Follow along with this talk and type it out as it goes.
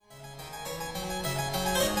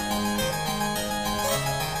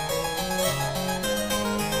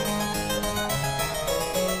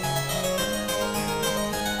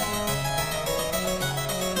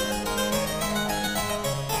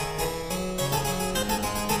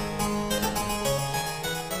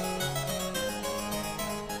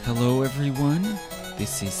Hello everyone,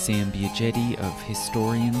 this is Sam Biagetti of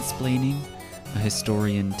Historiansplaining. A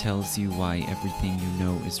historian tells you why everything you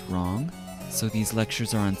know is wrong. So these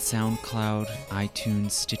lectures are on SoundCloud,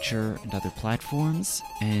 iTunes, Stitcher, and other platforms.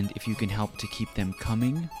 And if you can help to keep them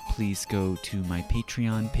coming, please go to my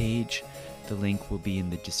Patreon page. The link will be in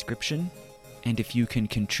the description. And if you can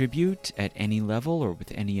contribute at any level or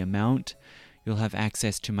with any amount, you'll have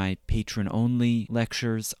access to my patron-only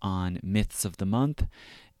lectures on Myths of the Month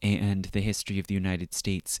and the history of the United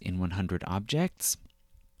States in 100 objects.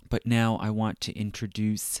 But now I want to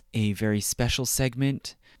introduce a very special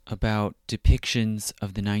segment about depictions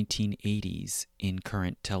of the 1980s in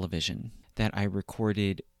current television that I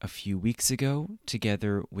recorded a few weeks ago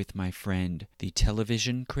together with my friend, the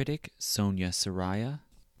television critic Sonia Saraiya.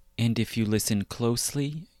 And if you listen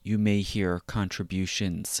closely, you may hear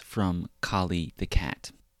contributions from Kali the cat.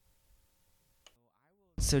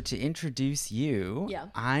 So to introduce you,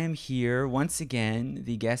 I am here once again.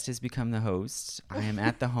 The guest has become the host. I am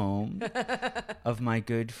at the home of my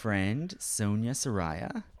good friend, Sonia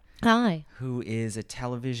Saraiya. Hi. Who is a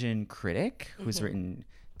television critic, who's written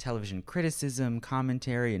television criticism,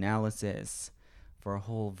 commentary, analysis for a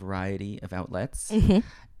whole variety of outlets,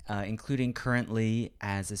 including currently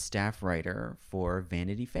as a staff writer for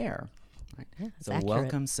Vanity Fair. Right. Yeah, so accurate.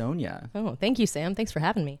 Welcome, Sonia. Oh, thank you, Sam. Thanks for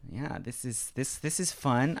having me. Yeah, this is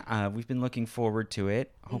fun. We've been looking forward to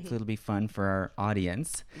it. Hopefully it'll be fun for our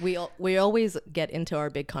audience. We always get into our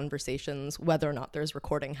big conversations whether or not there's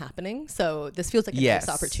recording happening. So this feels like a nice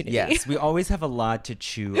opportunity. Yes, we always have a lot to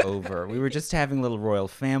chew over. We were just having a little royal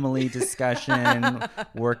family discussion,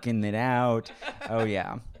 working it out. Oh,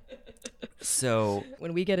 yeah. So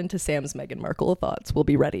when we get into Sam's Meghan Markle thoughts, we'll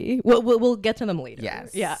be ready. We'll get to them later.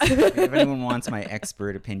 Yes. Yeah. If anyone wants my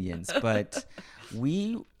expert opinions. But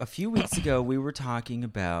a few weeks ago, we were talking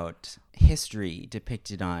about history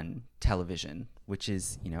depicted on television, which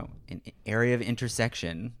is, an area of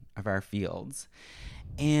intersection of our fields.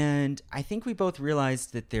 And I think we both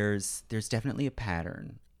realized that there's definitely a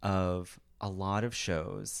pattern of a lot of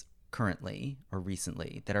shows currently or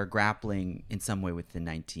recently that are grappling in some way with the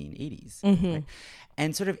 1980s. Right?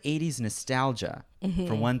 And sort of 80s nostalgia,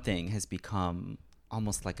 for one thing, has become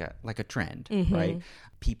almost like a trend, right?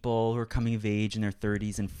 People who are coming of age in their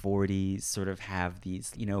 30s and 40s sort of have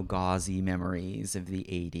these, gauzy memories of the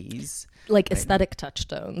 80s. Like aesthetic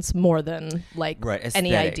touchstones more than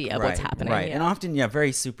any idea of what's happening. Right. Yeah. And often,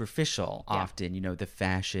 very superficial, the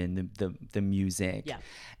fashion, the music. Yeah.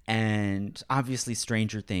 And obviously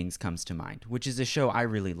Stranger Things comes to mind, which is a show I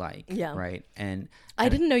really like. Yeah. Right. And I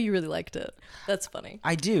didn't know you really liked it. That's funny.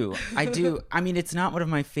 I do. I mean, it's not one of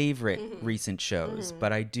my favorite recent shows,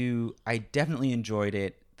 but I definitely enjoyed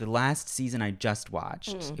it. The last season I just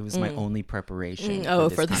watched, it was my only preparation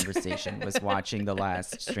for this conversation, was watching the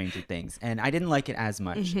last Stranger Things. And I didn't like it as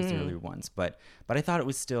much as the earlier ones, but I thought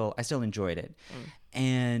I still enjoyed it.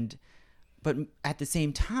 But at the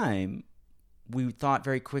same time, we thought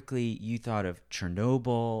very quickly, you thought of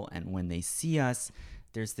Chernobyl and When They See Us.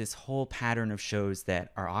 There's this whole pattern of shows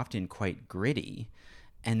that are often quite gritty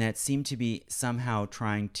and that seem to be somehow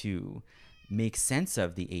trying to make sense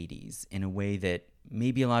of the 80s in a way that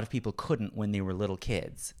maybe a lot of people couldn't when they were little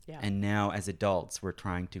kids. Yeah. And now as adults, we're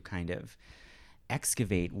trying to kind of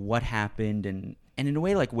excavate what happened and in a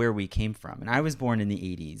way like where we came from. And I was born in the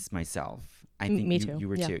 80s myself. I think Me too. You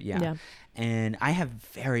were too. Yeah. And I have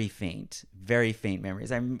very faint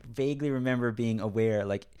memories. I vaguely remember being aware,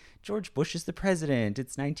 like, George Bush is the president.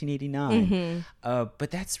 It's 1989.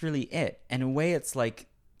 But that's really it. And in a way, it's like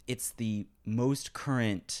it's the most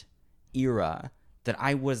current era that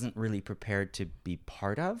I wasn't really prepared to be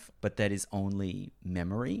part of, but that is only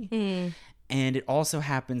memory. And it also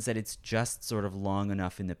happens that it's just sort of long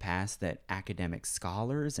enough in the past that academic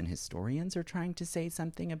scholars and historians are trying to say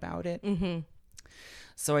something about it.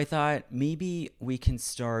 So I thought maybe we can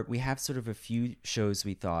start. We have sort of a few shows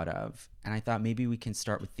we thought of, and I thought maybe we can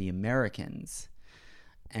start with The Americans.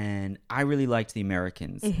 And I really liked The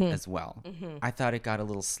Americans as well. I thought it got a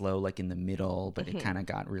little slow, like in the middle, but it kind of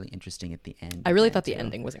got really interesting at the end. I really thought the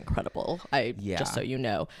ending was incredible. Just so you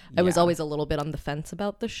know, I was always a little bit on the fence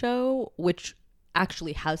about the show, which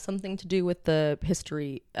actually has something to do with the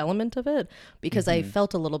history element of it, because I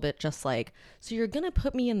felt a little bit just like, so you're going to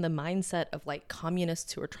put me in the mindset of like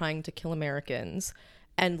communists who are trying to kill Americans.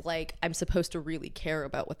 And like, I'm supposed to really care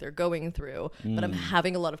about what they're going through, but I'm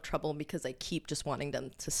having a lot of trouble because I keep just wanting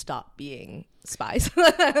them to stop being spies.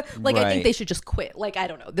 I think they should just quit. Like, I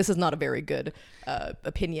don't know. This is not a very good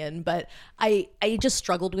opinion, but I just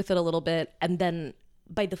struggled with it a little bit. And then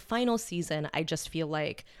by the final season, I just feel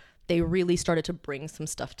like they really started to bring some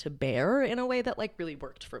stuff to bear in a way that like really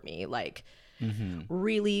worked for me. Like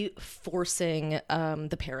really forcing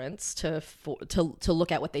the parents to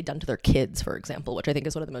look at what they'd done to their kids, for example, which I think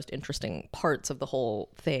is one of the most interesting parts of the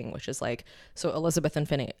whole thing, which is like, so Elizabeth and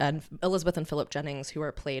Philip Jennings, who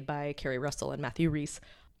are played by Kerry Russell and Matthew Rhys,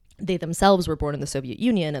 they themselves were born in the Soviet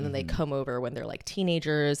Union, and then they come over when they're like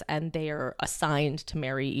teenagers, and they are assigned to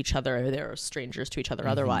marry each other. They're strangers to each other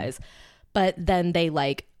otherwise, but then they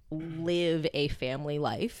like live a family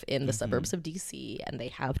life in the suburbs of DC, and they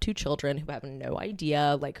have 2 children who have no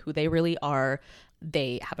idea like who they really are.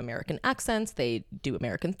 They have American accents, they do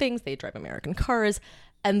American things, they drive American cars,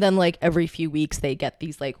 and then like every few weeks they get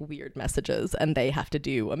these like weird messages and they have to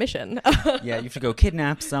do a mission. Yeah, you have to go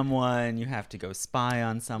kidnap someone, you have to go spy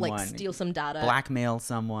on someone, like steal some data, blackmail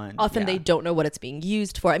someone. Often they don't know what it's being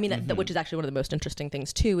used for. I mean, which is actually one of the most interesting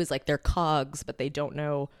things too, is like they're cogs, but they don't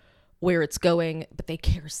know where it's going, but they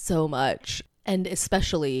care so much. And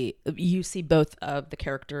especially you see both of the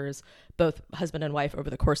characters, both husband and wife, over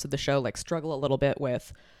the course of the show, like struggle a little bit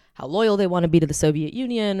with how loyal they want to be to the Soviet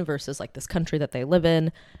Union versus like this country that they live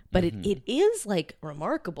in. But it is like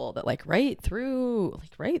remarkable that like right through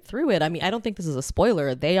it. I mean, I don't think this is a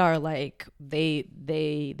spoiler. They are like they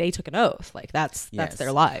took an oath. Like that's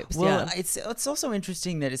their lives. Well, it's also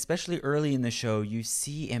interesting that especially early in the show you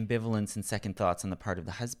see ambivalence and second thoughts on the part of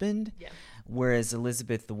the husband. Yeah. Whereas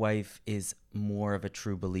Elizabeth, the wife, is more of a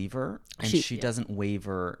true believer, and she doesn't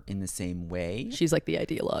waver in the same way. She's like the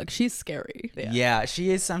ideologue. She's scary. Yeah, she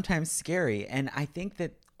is sometimes scary. And I think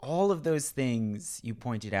that all of those things you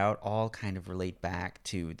pointed out all kind of relate back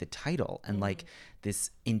to the title and like this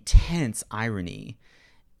intense irony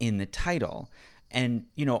in the title. And,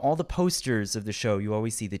 you know, all the posters of the show, you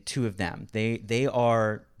always see the 2 of them. They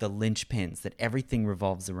are the linchpins that everything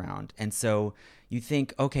revolves around. And so you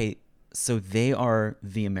think, okay, so they are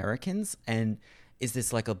the Americans, and is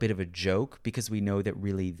this like a bit of a joke because we know that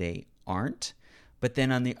really they aren't? But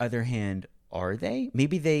then on the other hand, are they?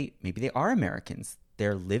 Maybe they are Americans.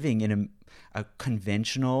 They're living in a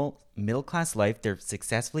conventional middle-class life. They're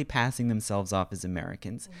successfully passing themselves off as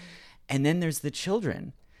Americans. And then there's the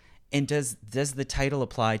children. And does the title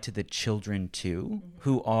apply to the children too,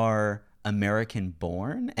 who are American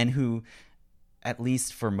born and who, at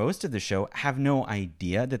least for most of the show, have no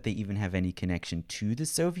idea that they even have any connection to the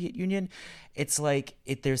Soviet Union? It's like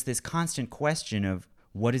there's this constant question of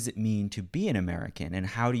what does it mean to be an American, and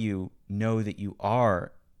how do you know that you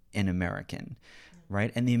are an American,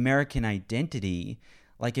 right? And the American identity,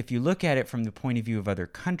 like if you look at it from the point of view of other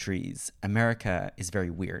countries, America is very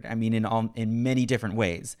weird. I mean, in many different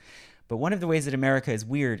ways. But one of the ways that America is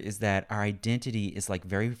weird is that our identity is like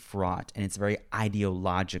very fraught, and it's very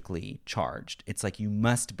ideologically charged. It's like you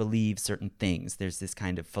must believe certain things. There's this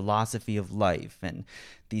kind of philosophy of life and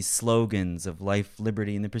these slogans of life,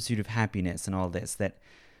 liberty, and the pursuit of happiness and all this that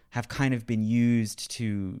have kind of been used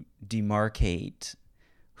to demarcate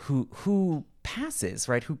who passes,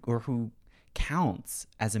 right? Who counts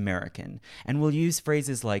as American. And we'll use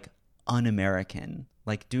phrases like un-American,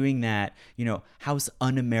 like doing that, you know, House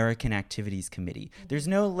Un-American Activities Committee. There's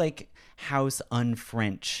no like House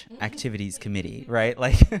Un-French Activities Committee, right?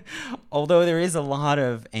 Like, although there is a lot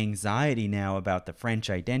of anxiety now about the French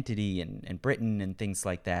identity and Britain and things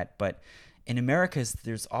like that, but in America,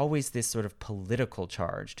 there's always this sort of political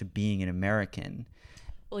charge to being an American.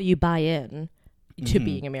 Well, you buy in to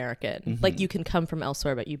being American. Like you can come from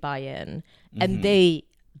elsewhere, but you buy in. And they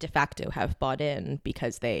de facto have bought in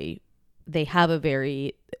because they have a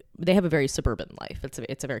very suburban life.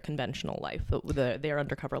 It's a very conventional life, their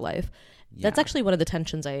undercover life. Yeah. That's actually one of the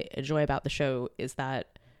tensions I enjoy about the show, is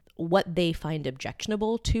that what they find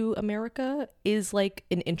objectionable to America is like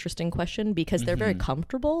an interesting question, because they're very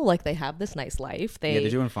comfortable. Like they have this nice life. They're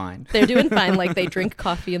doing fine. They're doing fine. Like they drink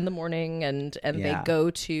coffee in the morning and they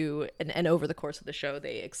go to, and over the course of the show,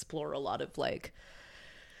 they explore a lot of like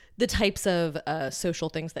the types of social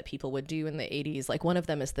things that people would do in the 80s. Like one of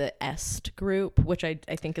them is the EST group, which I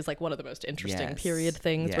think is like one of the most interesting period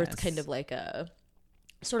things, where it's kind of like a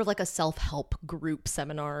sort of like a self-help group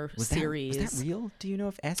seminar series. Was that real? Do you know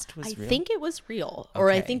if EST was real? I think it was real. Okay.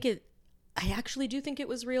 Or I actually do think it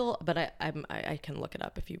was real, but I can look it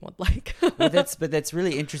up if you would like. But that's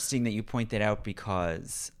really interesting that you point that out,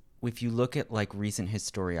 because if you look at like recent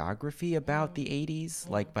historiography about the 80s,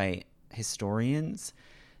 like by historians,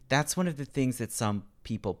 that's one of the things that some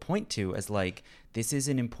people point to as like, this is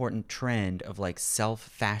an important trend of like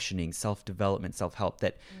self-fashioning, self-development, self-help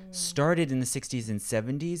that started in the 60s and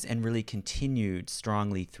 70s and really continued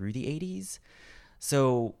strongly through the 80s.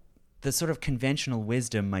 So the sort of conventional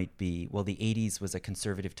wisdom might be, well, the 80s was a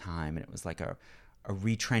conservative time and it was like a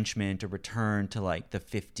retrenchment, a return to like the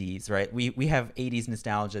 50s, right? We have 80s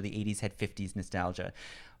nostalgia. The 80s had 50s nostalgia.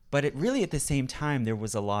 But it really, at the same time, there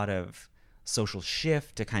was a lot of social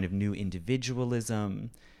shift, a kind of new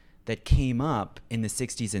individualism that came up in the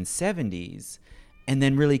 60s and 70s and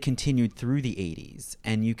then really continued through the 80s.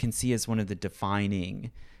 And you can see as one of the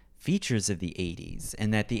defining features of the 80s,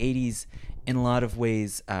 and that the 80s, in a lot of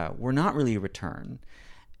ways, were not really a return.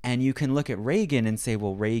 And you can look at Reagan and say,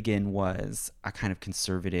 well, Reagan was a kind of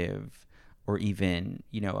conservative or even,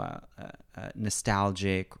 a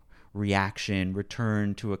nostalgic reaction,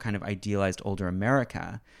 return to a kind of idealized older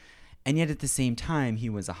America. And yet at the same time, he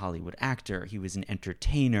was a Hollywood actor, he was an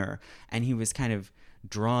entertainer, and he was kind of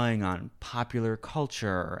drawing on popular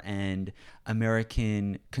culture and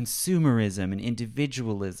American consumerism and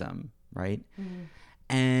individualism, right? Mm.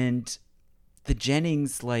 And the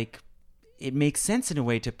Jennings, like, it makes sense in a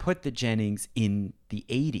way to put the Jennings in the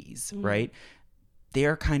 80s, right?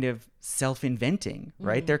 They're kind of self-inventing,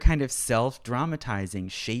 right? They're kind of self-dramatizing,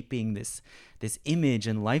 shaping this image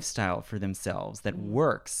and lifestyle for themselves that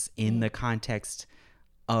works in the context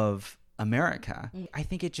of America. I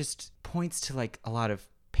think it just points to like a lot of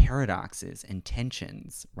paradoxes and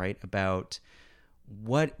tensions, right? About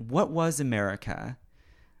what was America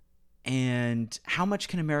and how much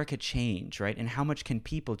can America change, right? And how much can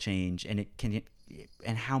people change, and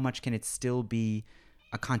how much can it still be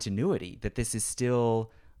a continuity, that this is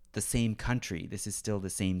still the same country, this is still the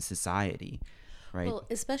same society, right? Well,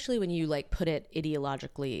 especially when you like put it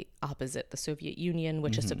ideologically opposite the Soviet Union,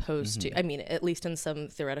 which is supposed to, I mean, at least in some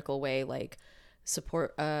theoretical way, like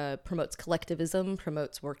promotes collectivism,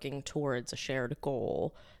 promotes working towards a shared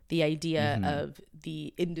goal. The idea of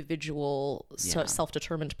the individual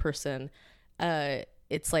self-determined person,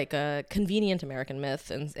 it's like a convenient American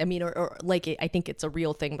myth. And I mean, or like, I think it's a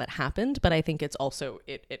real thing that happened, but I think it's also,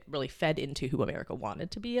 it really fed into who America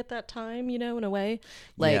wanted to be at that time, in a way.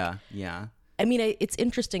 Like, yeah. I mean, it's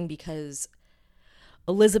interesting because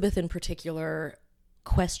Elizabeth in particular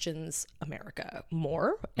questions America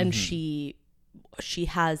more, and she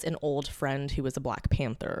has an old friend who was a Black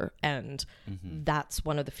Panther, and that's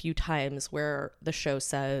one of the few times where the show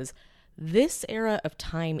says, this era of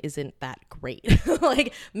time isn't that great.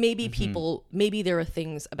 Like maybe maybe there are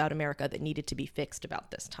things about America that needed to be fixed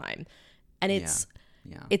about this time. And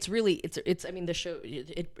it's really, I mean, the show,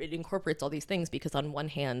 it incorporates all these things because on one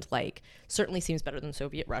hand, like, certainly seems better than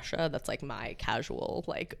Soviet Russia. That's like my casual,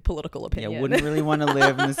 like, political opinion. Yeah, wouldn't really want to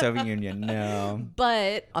live in the Soviet Union, no.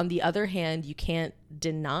 But on the other hand, you can't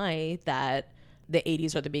deny that the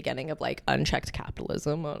 80s are the beginning of like unchecked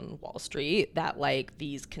capitalism on Wall Street, that like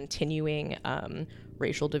these continuing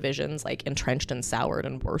racial divisions like entrenched and soured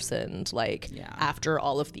and worsened after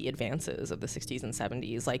all of the advances of the 60s and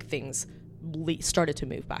 70s, like things started to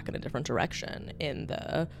move back in a different direction in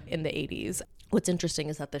the 80s. What's interesting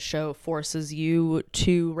is that the show forces you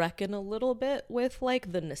to reckon a little bit with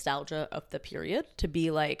like the nostalgia of the period, to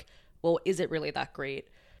be like, well, is it really that great?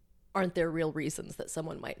 Aren't there real reasons that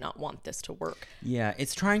someone might not want this to work? Yeah,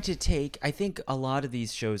 it's trying to take, I think a lot of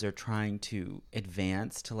these shows are trying to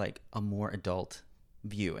advance to like a more adult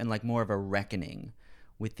view and like more of a reckoning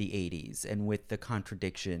with the 80s and with the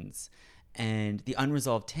contradictions and the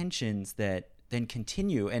unresolved tensions that then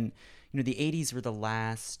continue. And, the 80s were the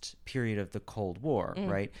last period of the Cold War,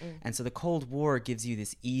 right? And so the Cold War gives you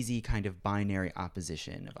this easy kind of binary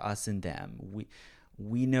opposition of us and them.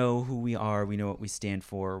 We know who we are, we know what we stand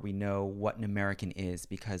for, we know what an American is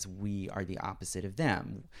because we are the opposite of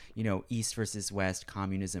them. East versus West,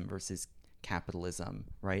 communism versus capitalism,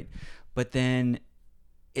 right? But then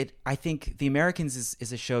I think The Americans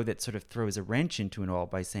is a show that sort of throws a wrench into it all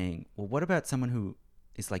by saying, well, what about someone who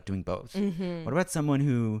is like doing both? What about someone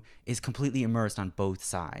who is completely immersed on both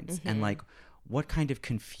sides? And like, what kind of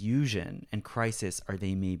confusion and crisis are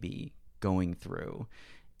they maybe going through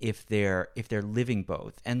if they're living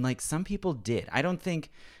both? And like some people did. I don't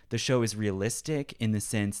think the show is realistic in the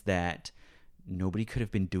sense that nobody could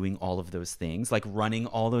have been doing all of those things, like running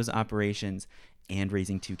all those operations and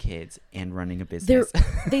raising 2 kids and running a business.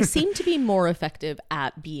 They seem to be more effective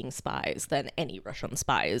at being spies than any Russian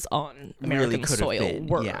spies on American soil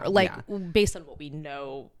were. Yeah, based on what we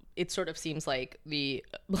know, it sort of seems like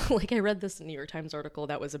I read this New York Times article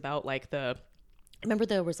that was about like remember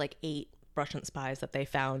there was like 8 Russian spies that they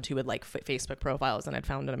found who had like Facebook profiles and had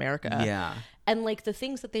found in America. Yeah. And like the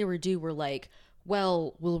things that they would do were like,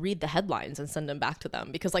 well, we'll read the headlines and send them back to them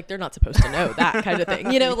because like they're not supposed to know that kind of thing.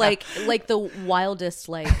 Like the wildest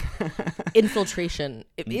like infiltration.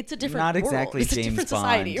 It's a different not world. Exactly it's James a different Bond.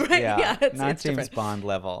 society, right? Yeah, it's James different. Bond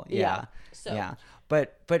level. Yeah. So. Yeah.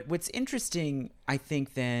 But what's interesting, I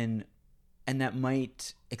think then, and that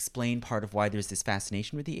might explain part of why there's this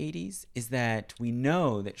fascination with the 80s, is that we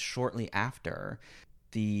know that shortly after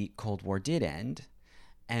the Cold War did end,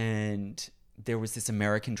 and there was this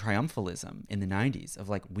American triumphalism in the 90s of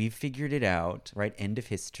like, we've figured it out, right? End of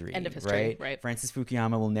history. End of history, right. Francis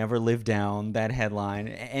Fukuyama will never live down that headline.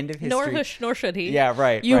 End of history. Nor should he. Yeah,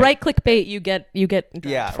 right. You write clickbait, you get dragged.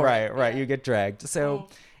 Yeah, right. You get dragged. So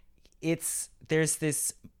there's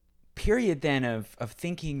this period then of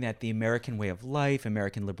thinking that the American way of life,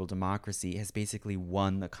 American liberal democracy, has basically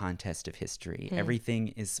won the contest of history. Everything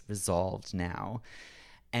is resolved now.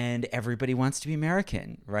 And everybody wants to be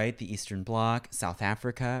American, right? The Eastern Bloc, South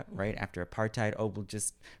Africa, right? After apartheid, we'll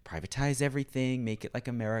just privatize everything, make it like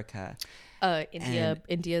America.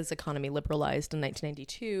 India's economy liberalized in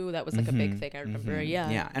 1992. That was like a big thing, I remember.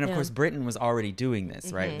 Yeah. And of course, Britain was already doing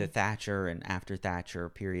this, right? The Thatcher and after Thatcher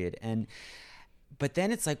period. But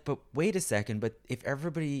then it's like, but wait a second, but if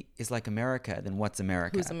everybody is like America, then what's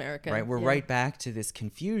America? Who's America? Right? We're right back to this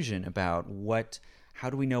confusion about how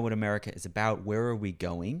do we know what America is about? Where are we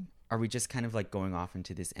going? Are we just kind of like going off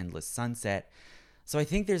into this endless sunset? So I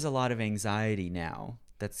think there's a lot of anxiety now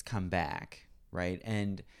that's come back, right?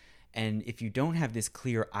 And if you don't have this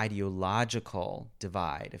clear ideological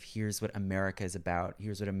divide of here's what America is about,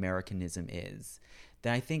 here's what Americanism is,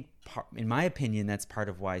 then I think, in my opinion, that's part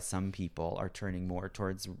of why some people are turning more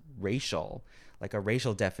towards racial, like a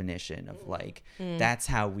racial definition of like, that's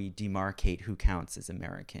how we demarcate who counts as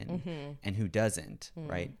American and who doesn't,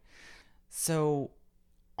 right? So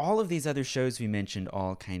all of these other shows we mentioned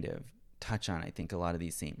all kind of touch on, I think, a lot of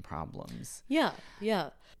these same problems. Yeah.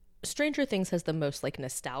 Stranger Things has the most like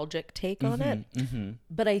nostalgic take on it,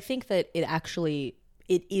 but I think that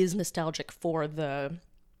it is nostalgic for the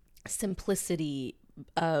simplicity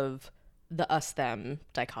of the us-them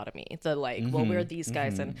dichotomy. The like, well, we're these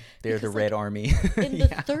guys and they're the Red Army. In the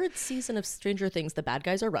third season of Stranger Things, the bad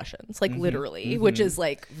guys are Russians, like literally, which is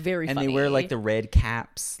like very funny. And they wear like the red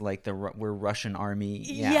caps, like we're Russian army.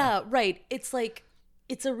 Yeah, right. It's like,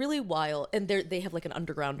 it's a really wild, and they have like an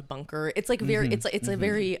underground bunker. It's like very, it's a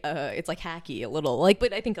very, it's like hacky a little, like,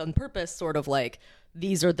 but I think on purpose, sort of like,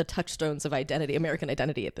 these are the touchstones of identity, American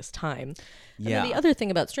identity at this time. And then the other thing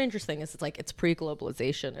about Stranger Things is it's like, it's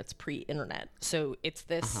pre-globalization, it's pre-internet. So it's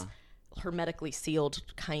this hermetically sealed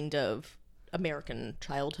kind of American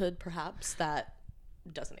childhood, perhaps, that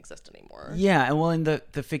doesn't exist anymore. Yeah, and well, in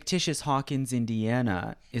the fictitious Hawkins,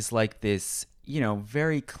 Indiana is like this,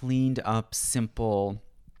 very cleaned up, simple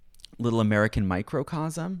little American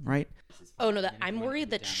microcosm, right? Oh no, I'm worried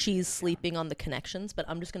that she's sleeping on the connections, but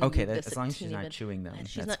I'm just gonna move this as long as she's not chewing them,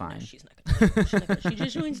 that's fine. No, she's not gonna. She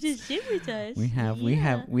just wants to sit with us.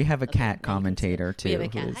 We have a cat commentator too. We have a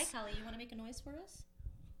cat. Hi, Callie. You want to make a noise for us?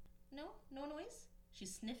 No noise.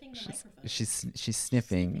 She's sniffing the microphone. She's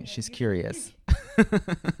sniffing. She's curious. I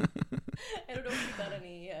don't know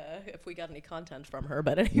if we got any content from her,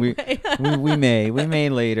 but anyway, we may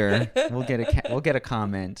later. We'll get a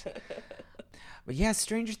comment. But yeah,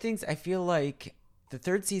 Stranger Things, I feel like the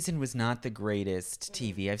third season was not the greatest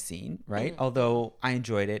TV I've seen, right? Although I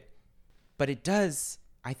enjoyed it. But it does,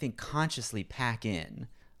 I think, consciously pack in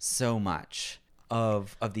so much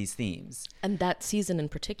of these themes. And that season in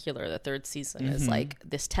particular, the third season, is like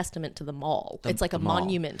this testament to the mall. It's like a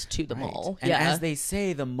monument to the mall. And as they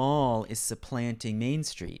say, the mall is supplanting Main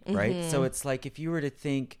Street, right? So it's like, if you were to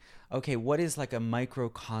think, okay, what is like a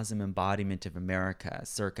microcosm embodiment of America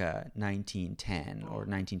circa 1910 or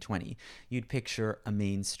 1920? You'd picture a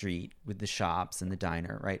Main Street with the shops and the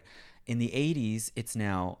diner, right? In the 80s, it's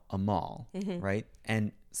now a mall, right?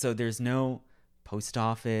 And so there's no post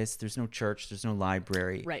office, there's no church, there's no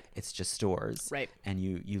library. Right. It's just stores. Right. And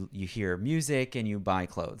you hear music and you buy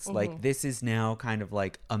clothes. Like, this is now kind of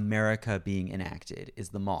like America being enacted, is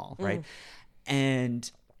the mall, right? And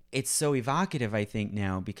it's so evocative, I think,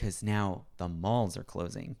 now, because now the malls are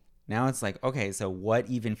closing. Now it's like, okay, so what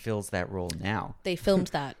even fills that role now? They filmed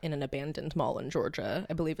that in an abandoned mall in Georgia.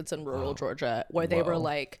 I believe it's in rural Georgia, where they were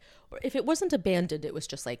like, if it wasn't abandoned, it was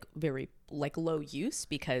just like very like low use,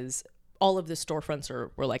 because all of the storefronts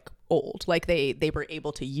were like old. Like they were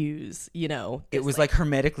able to use, it was like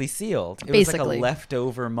hermetically sealed. It basically was like a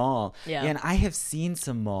leftover mall. Yeah. And I have seen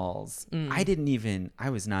some malls. I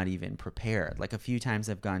was not even prepared. Like, a few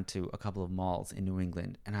times I've gone to a couple of malls in New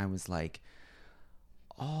England, and I was like,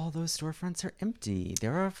 all those storefronts are empty.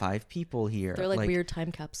 There are 5 people here. They're like weird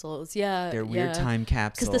time capsules. Yeah. They're weird time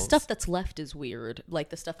capsules. Because the stuff that's left is weird. Like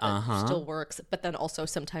the stuff that still works. But then also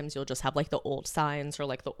sometimes you'll just have like the old signs or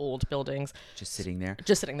like the old buildings. Just sitting there.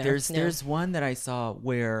 Just sitting there. There's one that I saw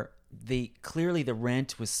where clearly the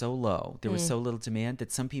rent was so low, there was so little demand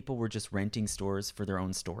that some people were just renting stores for their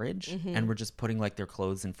own storage and were just putting like their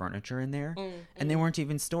clothes and furniture in there, and they weren't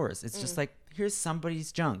even stores. It's just like, here's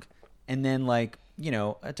somebody's junk, and then like, you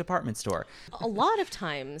know, a department store. A lot of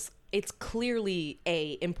times it's clearly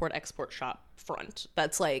a import-export shop front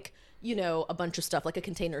that's like, you know, a bunch of stuff, like a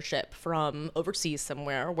container ship from overseas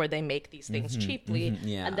somewhere where they make these things cheaply.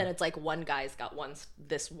 And then it's like one guy's got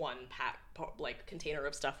this one pack, like container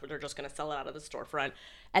of stuff where they're just going to sell it out of the storefront.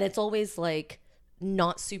 And it's always like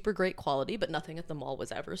not super great quality, but nothing at the mall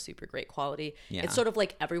was ever super great quality. Yeah. It's sort of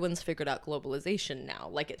like everyone's figured out globalization now.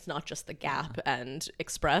 Like it's not just the Gap and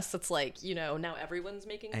Express. It's like, you know, now everyone's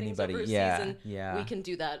making things overseas, and we can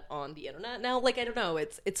do that on the internet now. Like, I don't know.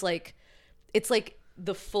 It's like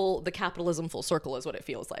the capitalism full circle is what it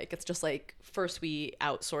feels like. It's just like first we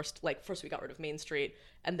got rid of Main Street,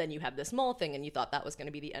 and then you have this mall thing, and you thought that was going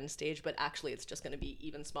to be the end stage, but actually it's just going to be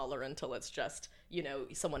even smaller until it's just, you know,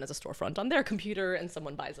 someone has a storefront on their computer and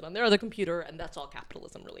someone buys it on their other computer, and that's all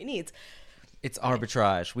capitalism really needs. It's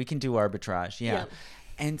arbitrage. We can do arbitrage. Yeah.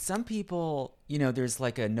 And some people, you know, there's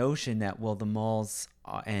like a notion that, well, the malls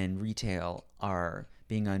and retail are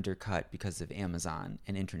being undercut because of Amazon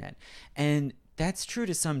and internet. And that's true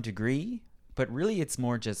to some degree, but really it's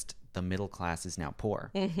more just the middle class is now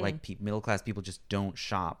poor. Like middle class people just don't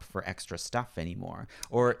shop for extra stuff anymore.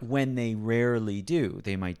 Or when they rarely do,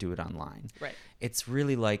 they might do it online. Right. It's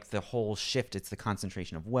really like the whole shift. It's the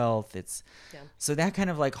concentration of wealth. So that kind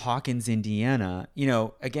of like Hawkins, Indiana, you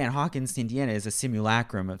know, again, Hawkins, Indiana is a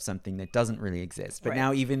simulacrum of something that doesn't really exist. But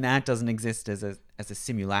now even that doesn't exist as a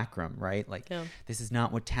simulacrum, right? Like this is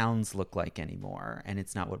not what towns look like anymore, and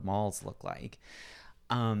it's not what malls look like.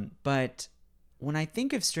 But when I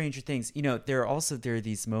think of Stranger Things, you know, there are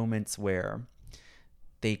these moments where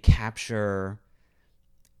they capture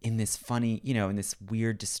in this funny, you know, in this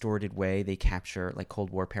weird, distorted way, they capture like Cold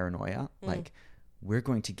War paranoia. Like, we're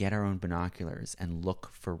going to get our own binoculars and look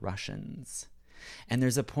for Russians. And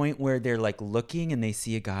there's a point where they're like looking and they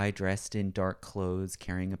see a guy dressed in dark clothes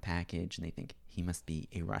carrying a package, and they think he must be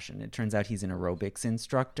a Russian. It turns out he's an aerobics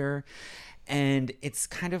instructor. And it's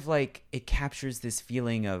kind of like it captures this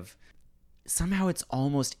feeling of somehow it's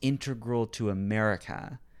almost integral to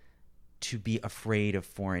America to be afraid of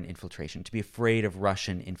foreign infiltration, to be afraid of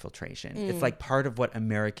Russian infiltration. It's like part of what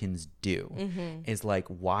Americans do is like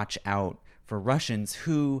watch out for Russians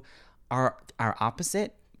who are our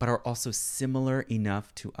opposite, but are also similar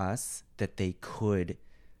enough to us that they could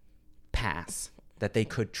pass, that they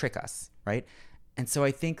could trick us, right? And so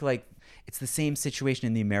I think like it's the same situation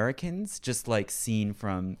in the Americans, just like seen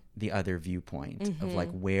from the other viewpoint of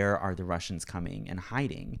like, where are the Russians coming and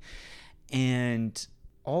hiding? And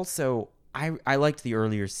also, I liked the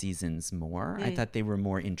earlier seasons more. I thought they were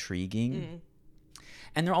more intriguing.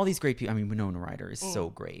 And there are all these great people. I mean, Winona Ryder is so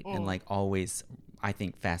great and like always, I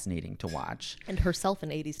think, fascinating to watch. And herself an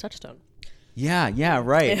 80s touchstone. Yeah,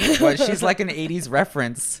 right. Well, she's like an 80s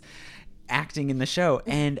reference acting in the show.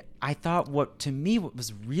 And I thought what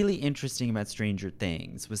was really interesting about Stranger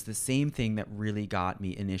Things was the same thing that really got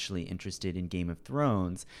me initially interested in Game of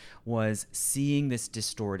Thrones, was seeing this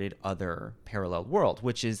distorted other parallel world,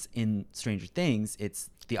 which is in Stranger Things, it's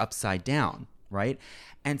the Upside Down, right?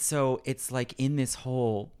 And so it's like in this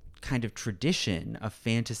whole kind of tradition of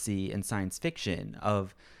fantasy and science fiction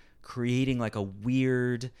of creating like a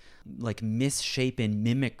weird, like misshapen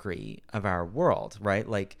mimicry of our world, right?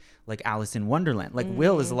 Like Alice in Wonderland. Like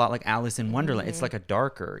Will is a lot like Alice in Wonderland. It's like a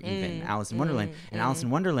darker even Alice in Wonderland. And Alice in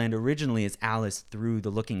Wonderland originally is Alice through the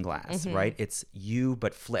looking glass, right? It's you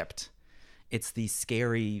but flipped. It's the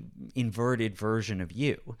scary inverted version of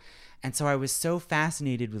you. And so I was so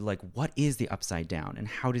fascinated with like, what is the Upside Down and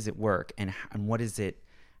how does it work and what is it?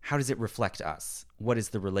 How does it reflect us? What is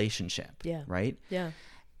the relationship? Yeah. Right? Yeah.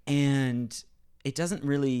 And it doesn't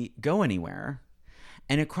really go anywhere.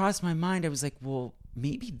 And it crossed my mind. I was like, well,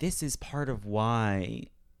 maybe this is part of why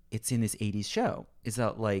it's in this 80s show, is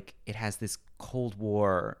that like it has this Cold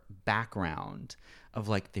War background of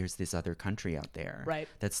like there's this other country out there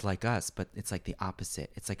that's like us, but it's like the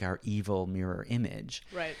opposite. It's like our evil mirror image.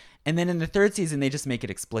 Right. And then in the third season, they just make it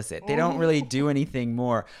explicit. They don't really do anything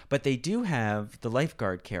more, but they do have the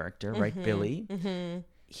lifeguard character, right? Billy.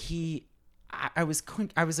 I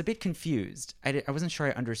was a bit confused. I wasn't sure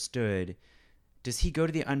I understood. Does he go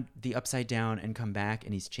to the Upside Down and come back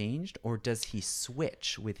and he's changed? Or does he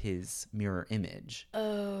switch with his mirror image?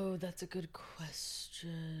 Oh, that's a good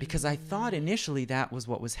question. Because I thought initially that was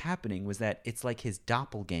what was happening, was that it's like his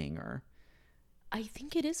doppelganger I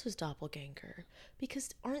think it is his doppelganger, because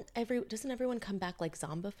doesn't everyone come back like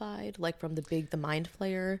zombified, like from the mind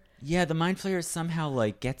flayer? Yeah, the mind flayer somehow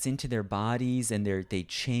like gets into their bodies and they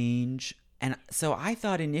change. And so I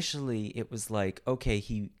thought initially it was like, okay,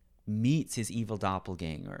 he meets his evil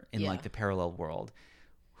doppelganger in like the parallel world,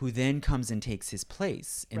 who then comes and takes his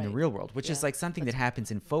place in the real world, which is like something that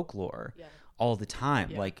happens in folklore all the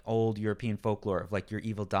time, like old European folklore of like your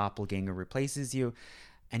evil doppelganger replaces you.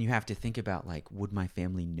 And you have to think about, like, would my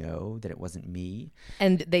family know that it wasn't me?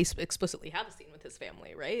 And they explicitly have a scene with his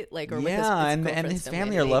family, right? Like, or with his and his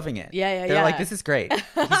family are loving it. Yeah. They're like, this is great.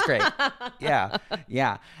 He's great. Yeah.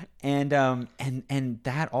 And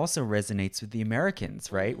that also resonates with the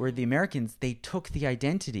Americans, right? Where the Americans, they took the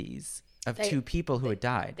identities of two people who had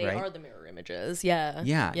died, they right? They are the mirror images. Yeah.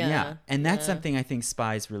 And that's something I think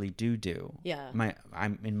spies really do. Yeah.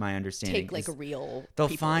 I'm in my understanding. Take like a real. They'll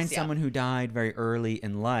find someone who died very early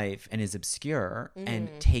in life and is obscure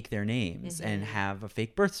and take their names and have a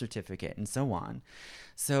fake birth certificate and so on.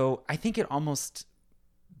 So I think it almost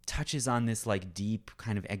touches on this like deep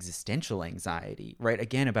kind of existential anxiety, right?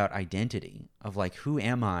 Again, about identity of like, who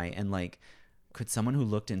am I? And like, could someone who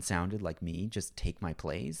looked and sounded like me just take my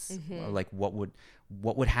place? Or like, what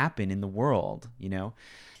would happen in the world, you know?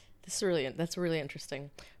 That's really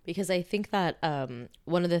interesting, because I think that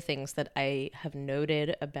one of the things that I have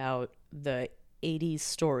noted about the 80s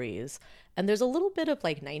stories, and there's a little bit of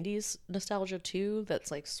like 90s nostalgia too, that's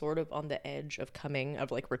like sort of on the edge of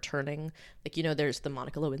returning. Like, you know, there's the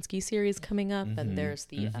Monica Lewinsky series coming up, and there's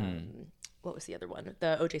the what was the other one?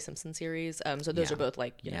 The O.J. Simpson series. So those are both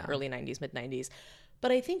like, you know, early 90s, mid 90s.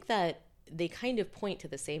 But I think that they kind of point to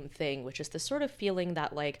the same thing, which is this sort of feeling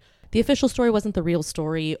that like the official story wasn't the real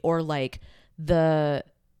story, or like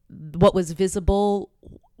what was visible,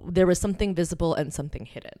 there was something visible and something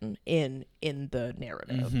hidden in the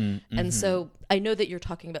narrative. And so I know that you're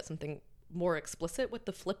talking about something more explicit with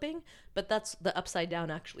the flipping, but that's the upside down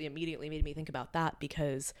actually immediately made me think about that,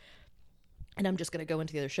 because, and I'm just going to go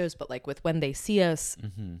into the other shows, but like with When They See Us,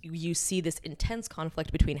 you see this intense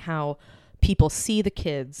conflict between how people see the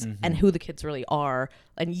kids and who the kids really are,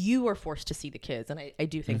 and you are forced to see the kids. And I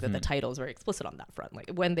do think that the title is very explicit on that front. Like,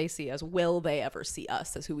 when they see us, will they ever see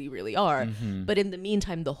us as who we really are? But in the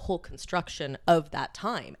meantime, the whole construction of that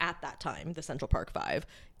time, at that time, the Central Park Five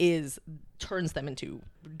turns them into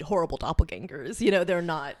horrible doppelgangers. You know, they're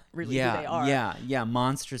not really who they are.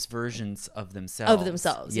 Monstrous versions of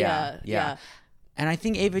themselves. Yeah. And I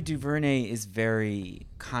think Ava DuVernay is very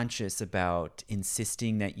conscious about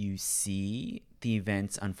insisting that you see the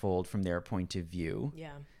events unfold from their point of view.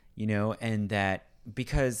 Yeah. You know, and that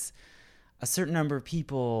because a certain number of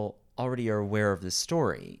people already are aware of the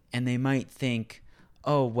story, and they might think,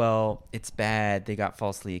 oh, well, it's bad, they got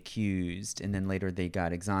falsely accused, and then later they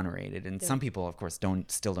got exonerated. And some people, of course,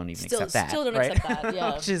 still don't even accept that. Still don't accept that,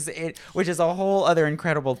 yeah. which is a whole other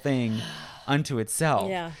incredible thing unto itself.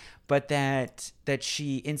 Yeah. But that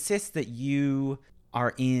she insists that you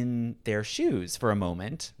are in their shoes for a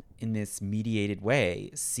moment in this mediated way,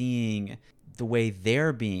 seeing the way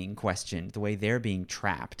they're being questioned, the way they're being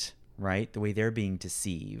trapped, right? The way they're being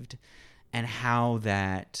deceived, and how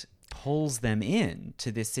that pulls them in to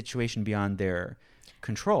this situation beyond their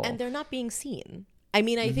control. And they're not being seen. I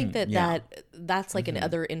mean, I think that's like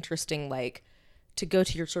another interesting, like, to go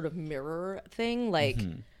to your sort of mirror thing, like...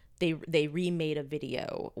 They remade a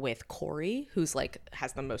video with Corey, who's like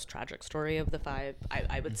has the most tragic story of the five,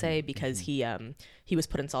 I would say, because he was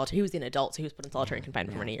put in solitary. He was an adult, so he was put in solitary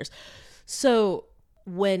confinement for many years. So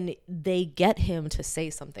when they get him to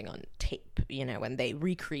say something on tape, you know, and they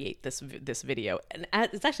recreate this video, and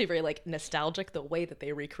it's actually very like nostalgic the way that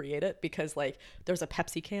they recreate it, because like there's a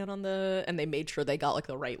Pepsi can and they made sure they got like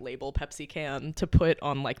the right label Pepsi can to put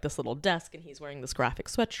on like this little desk, and he's wearing this graphic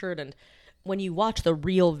sweatshirt. And when you watch the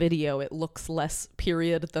real video, it looks less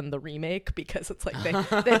period than the remake, because it's like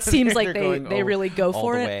it seems like they really go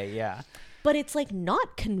for it. Way, yeah. But it's like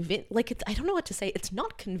not like I don't know what to say. It's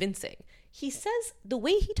not convincing. He says, the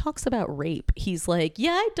way he talks about rape, he's like,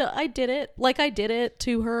 yeah, I did it. Like, I did it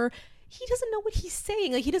to her. He doesn't know what he's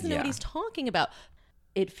saying. Like, he doesn't know what he's talking about.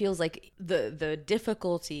 It feels like the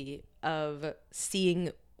difficulty of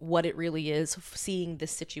seeing what it really is, seeing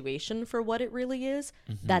this situation for what it really is,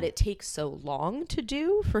 that it takes so long to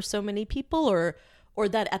do for so many people, or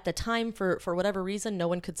that at the time, for whatever reason, no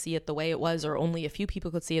one could see it the way it was, or only a few people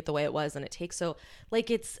could see it the way it was, and it takes so, like,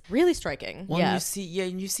 it's really striking. Well,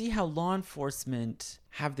 you see how law enforcement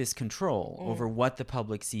have this control over what the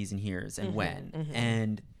public sees and hears and when,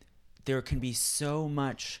 and there can be so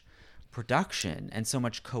much production and so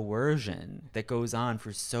much coercion that goes on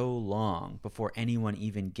for so long before anyone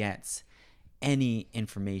even gets any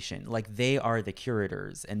information. Like, they are the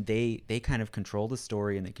curators, and they kind of control the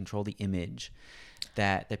story, and they control the image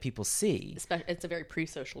that people see. It's a very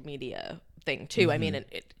pre-social media thing too. I mean,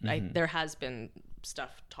 there has been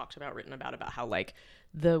stuff written about how like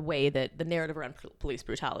the way that the narrative around police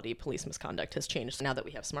brutality, police misconduct has changed now that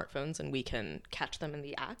we have smartphones and we can catch them in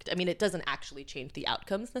the act. I mean, it doesn't actually change the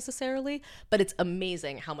outcomes necessarily, but it's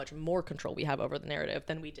amazing how much more control we have over the narrative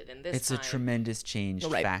than we did in this time. It's a tremendous change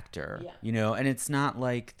factor, you know, and it's not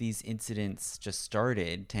like these incidents just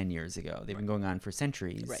started 10 years ago. They've been going on for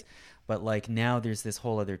centuries. Right. But like now there's this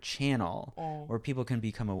whole other channel where people can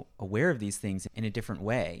become aware of these things in a different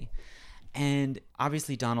way. And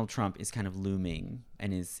obviously Donald Trump is kind of looming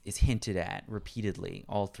and is hinted at repeatedly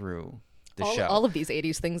all through the show. All of these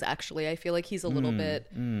 80s things, actually. I feel like he's a little bit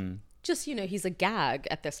just, you know, he's a gag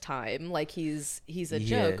at this time. Like he's a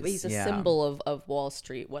joke, but he's a symbol of Wall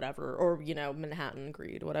Street, whatever, or, you know, Manhattan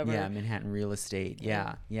greed, whatever. Yeah, Manhattan real estate.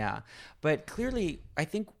 Yeah. But clearly, I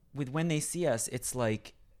think with When They See Us, it's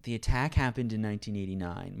like the attack happened in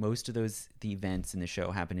 1989. Most of the events in the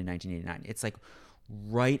show happened in 1989. It's like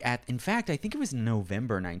in fact, I think it was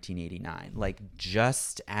November 1989, like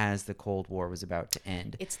just as the Cold War was about to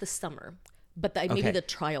end. It's the summer, but maybe the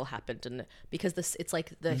trial happened because it's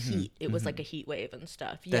like the heat. It was like a heat wave and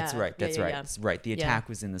stuff. That's right. That's right. The attack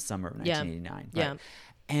was in the summer of 1989. Yeah.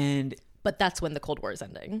 But that's when the Cold War is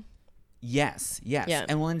ending. Yes. Yeah.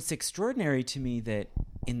 And it's extraordinary to me that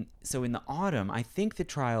in the autumn, I think the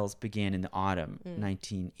trials began in the autumn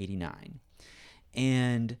 1989,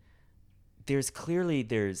 and there's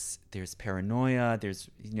paranoia, there's,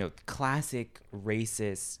 you know, classic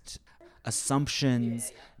racist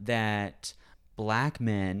assumptions that black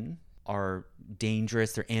men are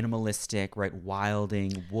dangerous, they're animalistic, right?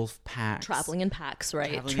 Wilding, wolf packs. Traveling in packs,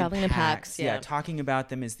 right? Traveling in packs. Yeah, talking about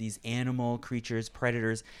them as these animal creatures,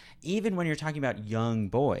 predators, even when you're talking about young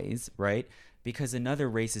boys, right? Because another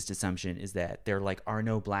racist assumption is that there are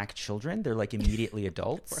no black children. They're like immediately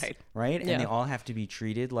adults, right? And they all have to be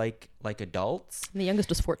treated like adults. And the youngest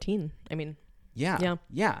was 14. I mean, yeah.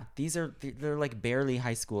 They're like barely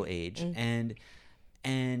high school age,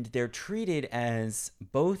 and they're treated as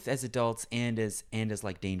both as adults and as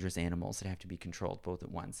like dangerous animals that have to be controlled both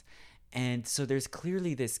at once. And so there's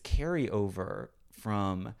clearly this carryover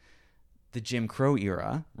from the Jim Crow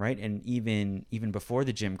era, right? And even before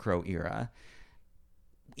the Jim Crow era,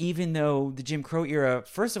 even though the Jim Crow era,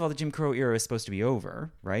 first of all, the Jim Crow era is supposed to be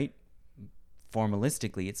over, right?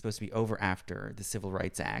 Formalistically, it's supposed to be over after the Civil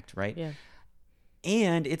Rights Act, right? Yeah.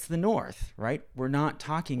 And it's the North, right? We're not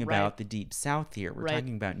talking about the Deep South here. We're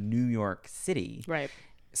talking about New York City. Right.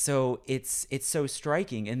 So it's so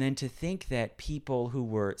striking. And then to think that people who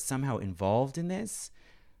were somehow involved in this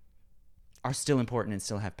are still important and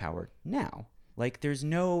still have power now. Like there's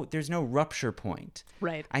no rupture point.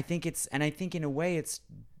 Right. I think in a way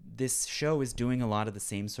this show is doing a lot of the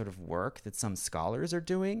same sort of work that some scholars are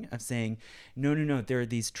doing, of saying, no, there are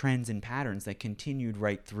these trends and patterns that continued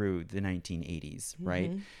right through the 1980s,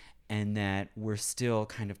 right? And that we're still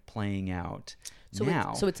kind of playing out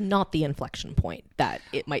now. So it's not the inflection point that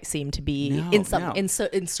it might seem to be in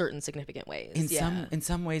certain significant ways. In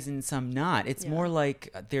some ways, in some not. It's more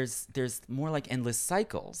like there's more like endless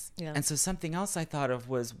cycles. Yeah. And so something else I thought of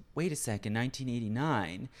was, wait a second,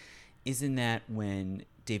 1989, isn't that when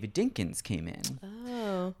David Dinkins came in?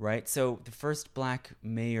 Oh. Right? So the first black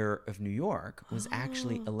mayor of New York was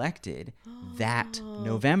actually elected that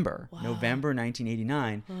November. Wow. November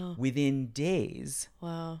 1989, within days.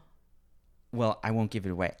 Wow. Well, I won't give it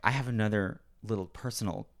away. I have another little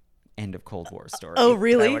personal end of Cold War story. Oh,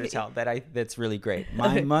 really? That I want to tell that's really great.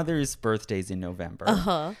 My mother's birthday's in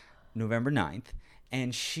November, November 9th,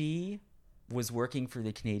 and she was working for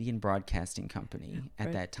the Canadian Broadcasting Company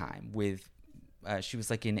at that time with she was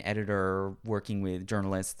like an editor working with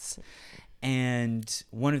journalists, and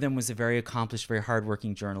one of them was a very accomplished, very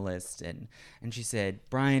hardworking journalist, and she said,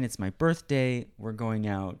 "Brian, it's my birthday. We're all going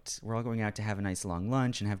out to have a nice long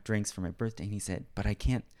lunch and have drinks for my birthday." And he said, "But I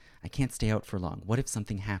can't stay out for long. What if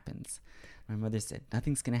something happens?" My mother said,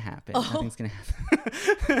 "Nothing's gonna happen. Nothing's gonna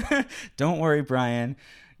happen. Don't worry, Brian.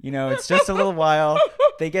 You know, it's just a little while."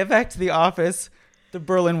 They get back to the office. The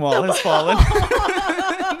Berlin Wall has fallen.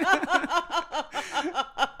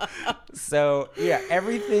 So yeah,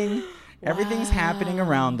 everything's happening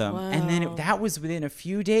around them. Wow. And then that was within a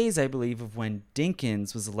few days, I believe, of when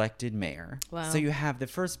Dinkins was elected mayor. Wow. So you have the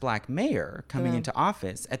first black mayor coming into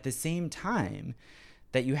office at the same time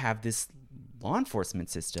that you have this law enforcement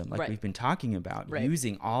system, like we've been talking about,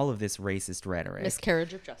 using all of this racist rhetoric.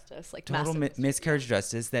 Miscarriage of justice, like total miscarriage of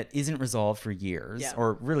justice that isn't resolved for years,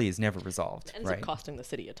 or really is never resolved. It ends up costing the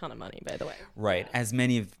city a ton of money, by the way. Right, as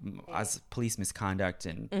police misconduct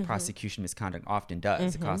and prosecution misconduct often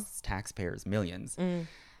does. It costs taxpayers millions.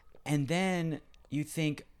 And then you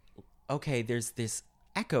think, okay, there's this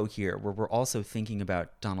echo here where we're also thinking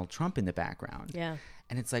about Donald Trump in the background. Yeah.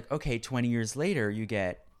 And it's like, okay, 20 years later, you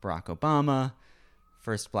get Barack Obama,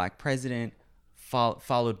 first black president,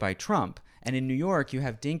 followed by Trump. And in New York, you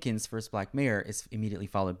have Dinkins, first black mayor, is immediately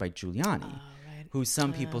followed by Giuliani, who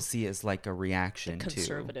some people see as like a reaction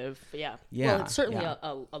conservative, to. Yeah. Well, it's certainly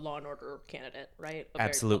a law and order candidate, right?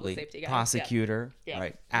 Absolutely. Safety guy. Prosecutor,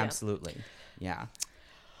 right? Absolutely. Yeah.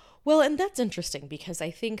 Well, and that's interesting because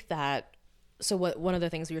I think that, so one of the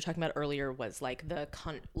things we were talking about earlier was like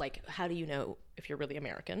how do you know if you're really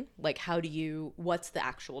American? Like, what's the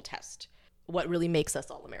actual test? What really makes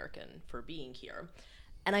us all American for being here?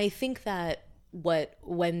 And I think that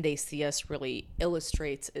when they see us really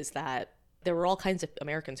illustrates is that there were all kinds of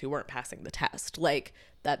Americans who weren't passing the test. Like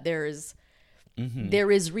that there is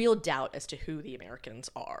real doubt as to who the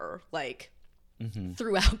Americans are. Like,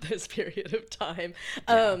 throughout this period of time.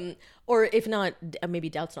 Or if not, maybe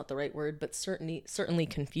doubt's not the right word, but certainly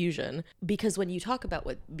confusion. Because when you talk about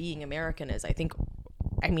what being American is,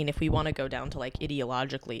 I mean, if we want to go down to like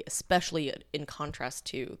ideologically, especially in contrast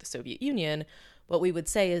to the Soviet Union, what we would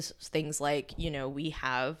say is things like, we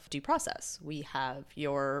have due process. You have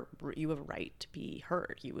a right to be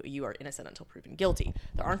heard. You are innocent until proven guilty.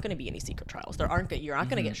 There aren't going to be any secret trials. You're not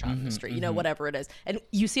going to get shot in the street, whatever it is. And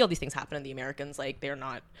you see all these things happen in the Americans, like they're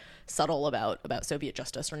not subtle about Soviet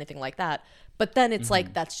justice or anything like that. But then it's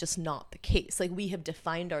like, that's just not the case. Like we have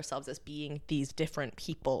defined ourselves as being these different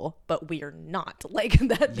people, but we are not. Like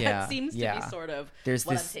that seems to be sort of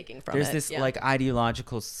I'm taking from it. There's this like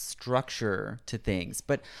ideological structure to things.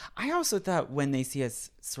 But I also thought when they see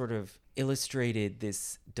us sort of illustrated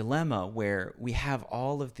this dilemma where we have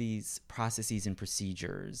all of these processes and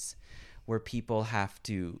procedures where people have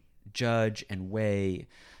to judge and weigh,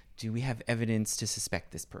 do we have evidence to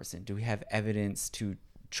suspect this person? Do we have evidence to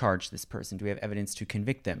charge this person? Do we have evidence to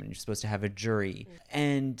convict them? And you're supposed to have a jury.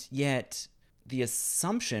 And yet the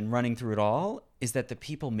assumption running through it all is that the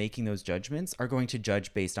people making those judgments are going to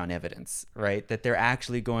judge based on evidence, right? That they're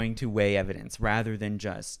actually going to weigh evidence rather than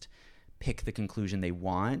just pick the conclusion they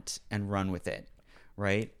want and run with it,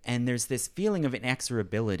 right? And there's this feeling of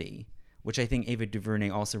inexorability, which I think Ava DuVernay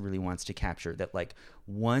also really wants to capture, that like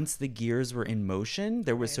once the gears were in motion,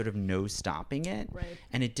 there was sort of no stopping it. Right.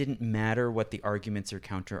 And it didn't matter what the arguments or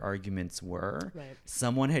counter arguments were. Right.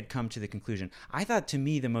 Someone had come to the conclusion. I thought, to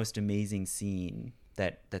me, the most amazing scene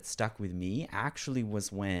that stuck with me actually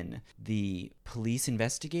was when the police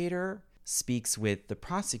investigator speaks with the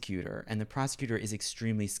prosecutor, and the prosecutor is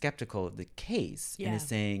extremely skeptical of the case and is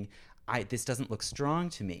saying, this doesn't look strong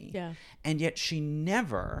to me. Yeah. And yet she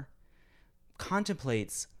never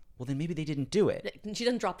contemplates, well, then maybe they didn't do it. She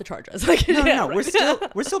doesn't drop the charges. No, we're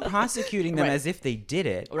still prosecuting them as if they did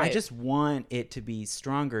it. Right. I just want it to be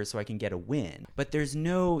stronger so I can get a win. But there's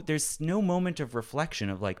no moment of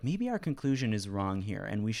reflection of like, maybe our conclusion is wrong here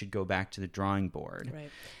and we should go back to the drawing board.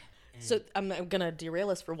 Right. So I'm going to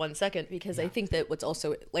derail us for 1 second because I think that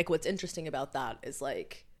what's interesting about that is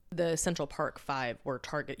like the Central Park Five were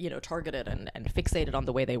targeted and fixated on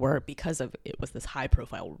the way they were because of it was this high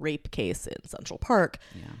profile rape case in Central Park.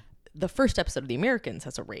 Yeah. The first episode of The Americans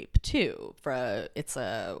has a rape too. It's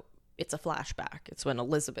a flashback. It's when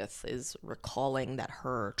Elizabeth is recalling that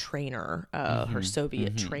her trainer, her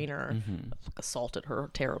Soviet trainer, assaulted her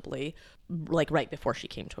terribly, like right before she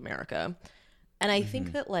came to America. And I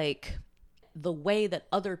think that like the way that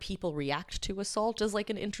other people react to assault is like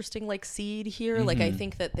an interesting like seed here. Like I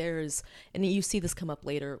think that and you see this come up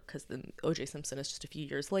later because then O.J. Simpson is just a few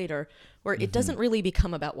years later, where it doesn't really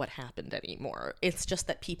become about what happened anymore. It's just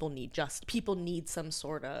that people need some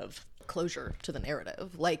sort of closure to the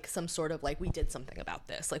narrative, like some sort of like, we did something about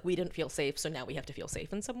this, like we didn't feel safe, so now we have to feel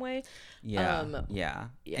safe in some way. Yeah.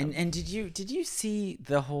 And did you see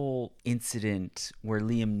the whole incident where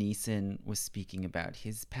Liam Neeson was speaking about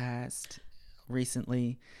his past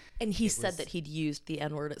recently? And he said that he'd used the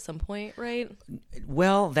N-word at some point, right?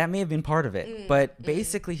 Well, that may have been part of it. But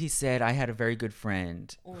basically he said, I had a very good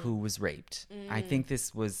friend who was raped. I think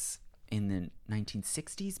this was in the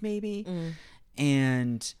 1960s maybe.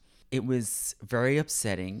 And it was very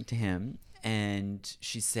upsetting to him. And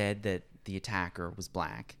she said that the attacker was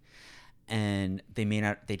black. And they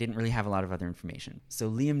didn't really have a lot of other information. So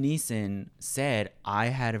Liam Neeson said, I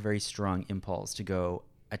had a very strong impulse to go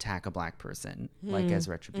attack a black person, like as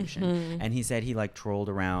retribution. And he said he like trolled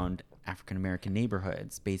around African American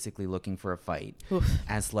neighborhoods, basically looking for a fight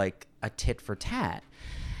as like a tit for tat.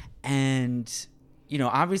 And you know,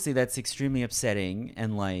 obviously that's extremely upsetting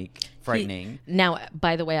and like frightening. Now,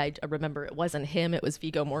 by the way, I remember it wasn't him. It was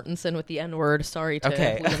Viggo Mortensen with the N-word. Sorry to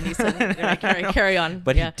Liam Neeson. Carry on.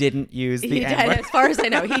 But he didn't use the N-word. As far as I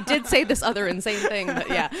know, he did say this other insane thing. But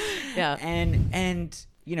yeah. And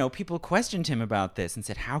you know, people questioned him about this and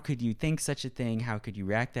said, how could you think such a thing? How could you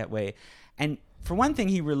react that way? And for one thing,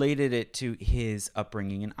 he related it to his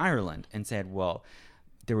upbringing in Ireland and said, well,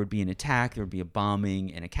 there would be an attack, there would be a bombing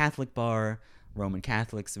in a Catholic bar. Roman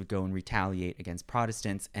Catholics would go and retaliate against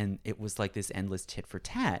Protestants, and it was like this endless tit for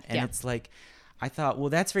tat. And it's like, I thought, well,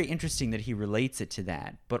 that's very interesting that he relates it to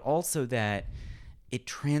that, but also that it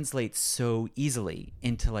translates so easily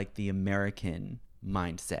into like the American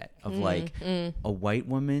mindset of like a white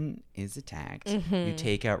woman is attacked, you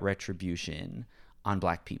take out retribution on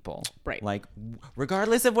black people, right? Like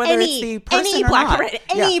regardless of whether it's the person or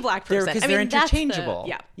not, black person, because they're interchangeable.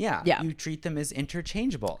 You treat them as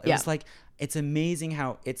interchangeable. It was like, it's amazing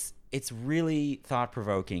how it's really thought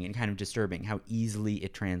provoking and kind of disturbing how easily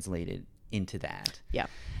it translated into that.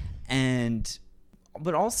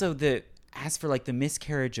 But also as for like the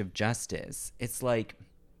miscarriage of justice, it's like,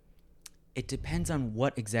 it depends on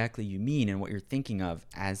what exactly you mean and what you're thinking of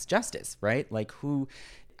as justice, right? Like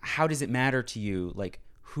how does it matter to you, like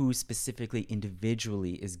who specifically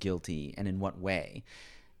individually is guilty and in what way?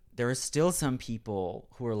 There are still some people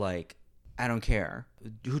who are like, I don't care,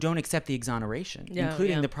 who don't accept the exoneration,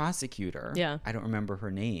 including the prosecutor. I don't remember her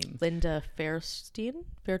name. Linda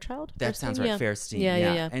Fairchild? That sounds right. Fairstein.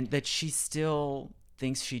 Yeah. And that she still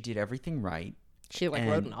thinks she did everything right. She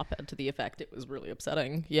wrote an op-ed to the effect it was really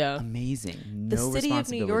upsetting. Yeah. Amazing. The city of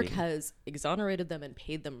New York has exonerated them and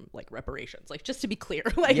paid them like reparations. Like, just to be clear,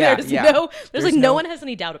 like there's no one has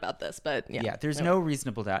any doubt about this, but there's no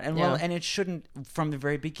reasonable doubt. And and it shouldn't, from the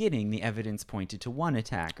very beginning, the evidence pointed to one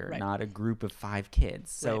attacker, not a group of 5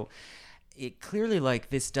 kids. So it clearly, like,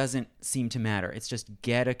 this doesn't seem to matter. It's just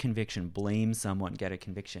get a conviction, blame someone, get a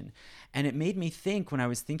conviction. And it made me think, when I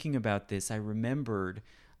was thinking about this, I remembered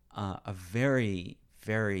a very,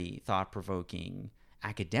 very thought-provoking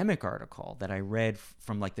academic article that I read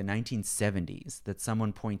from like the 1970s that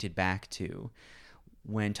someone pointed back to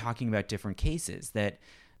when talking about different cases, that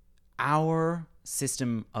our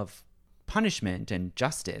system of punishment and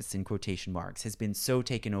justice, in quotation marks, has been so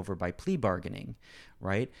taken over by plea bargaining,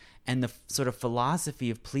 right? And the sort of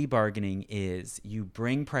philosophy of plea bargaining is you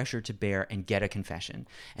bring pressure to bear and get a confession.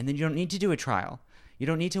 And then you don't need to do a trial. You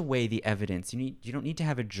don't need to weigh the evidence. You don't need to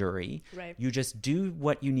have a jury. Right. You just do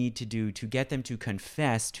what you need to do to get them to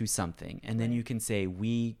confess to something. And then you can say,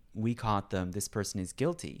 we caught them. This person is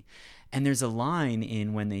guilty. And there's a line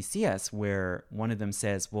in When They See Us where one of them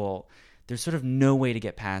says, well, there's sort of no way to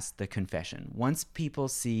get past the confession. Once people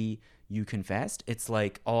see you confessed, it's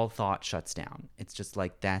like all thought shuts down. It's just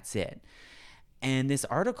like, that's it. And this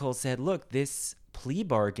article said, look, this plea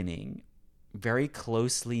bargaining very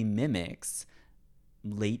closely mimics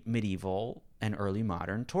late medieval and early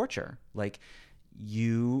modern torture. Like,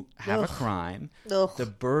 you have a crime,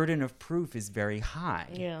 the burden of proof is very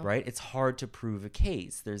high, right? It's hard to prove a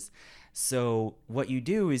case. So what you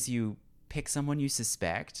do is you pick someone you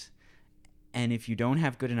suspect, and if you don't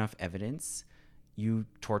have good enough evidence, you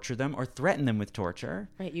torture them or threaten them with torture,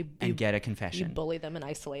 right? You get a confession. You bully them and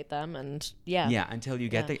isolate them, and until you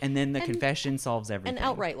get and then the confession solves everything. And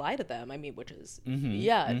outright lie to them. I mean, which is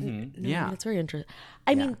it's very interesting.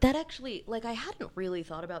 I mean, that actually, like, I hadn't really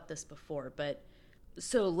thought about this before, but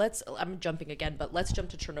so I'm jumping again, but let's jump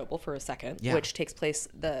to Chernobyl for a second, which takes place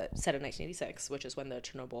set in 1986, which is when the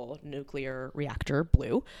Chernobyl nuclear reactor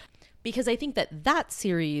blew, because I think that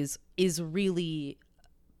series is really.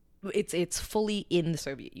 It's fully in the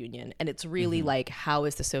Soviet Union, and it's really like, how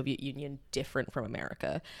is the Soviet Union different from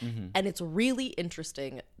America? And it's really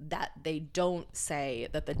interesting that they don't say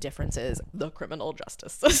that the difference is the criminal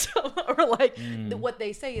justice system, or like what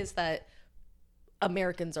they say is that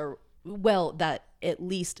Americans are, that at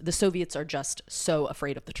least the Soviets are just so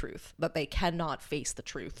afraid of the truth that they cannot face the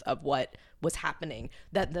truth of what was happening,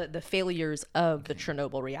 that the failures of the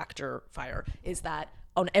Chernobyl reactor fire is that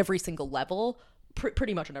on every single level,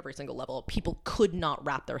 pretty much on every single level, people could not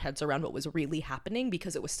wrap their heads around what was really happening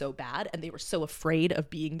because it was so bad, and they were so afraid of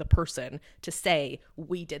being the person to say,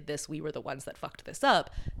 we did this, we were the ones that fucked this up,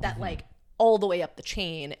 that like all the way up the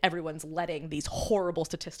chain, everyone's letting these horrible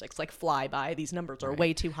statistics like fly by. These numbers are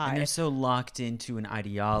way too high. And they're so locked into an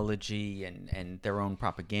ideology and their own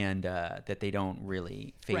propaganda that they don't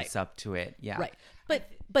really face up to it. Yeah. Right.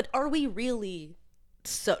 But are we really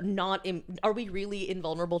so are we really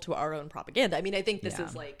invulnerable to our own propaganda? I mean, I think this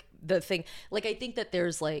is like the thing. Like, I think that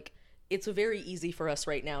there's like, it's very easy for us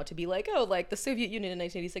right now to be like, oh, like the Soviet Union in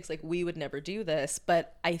 1986, like we would never do this.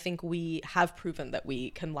 But I think we have proven that we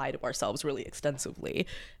can lie to ourselves really extensively.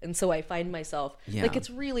 And so I find myself like, it's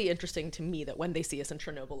really interesting to me that when they see us in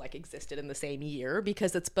Chernobyl, like existed in the same year,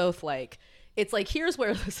 because it's both like, it's like, here's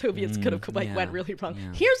where the Soviets could have went really wrong.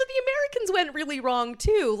 Here's where the Americans went really wrong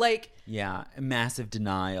too. Like, massive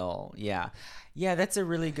denial. Yeah, that's a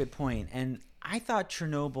really good point. And I thought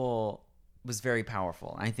Chernobyl was very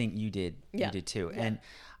powerful. I think you did too. And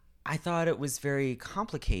I thought it was very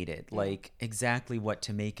complicated, like exactly what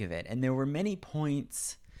to make of it. And there were many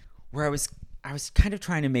points where I was kind of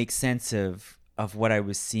trying to make sense of what I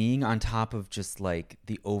was seeing, on top of just like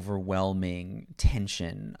the overwhelming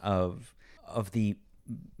tension of the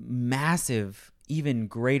massive, even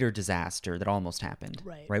greater disaster that almost happened.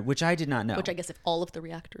 Right. Which I did not know. Which I guess if all of the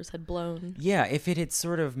reactors had blown. Yeah. If it had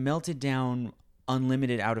sort of melted down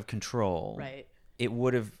unlimited, out of control, it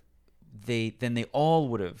would have, they all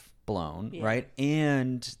would have blown, right?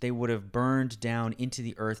 And they would have burned down into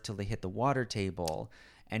the earth till they hit the water table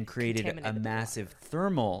and created a massive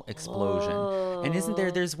thermal explosion. And isn't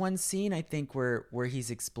there's one scene, I think, where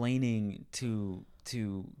he's explaining to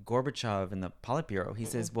Gorbachev in the Politburo, he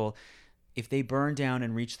says, well, if they burn down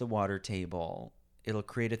and reach the water table, it'll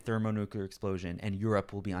create a thermonuclear explosion and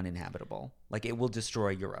Europe will be uninhabitable. Like, it will destroy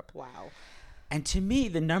Europe. Wow. And to me,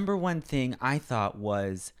 the number one thing I thought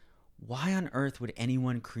was, why on earth would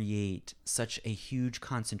anyone create such a huge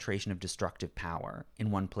concentration of destructive power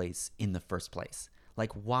in one place in the first place?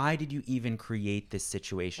 Like, why did you even create this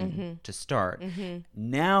situation to start?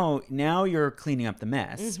 Now you're cleaning up the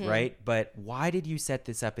mess, right? But why did you set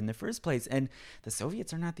this up in the first place? And the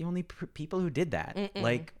Soviets are not the only people who did that.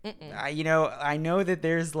 I know that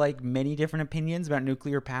there's like many different opinions about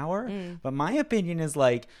nuclear power, but my opinion is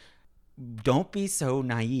like, don't be so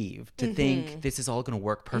naive to think this is all going to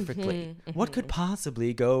work perfectly. What could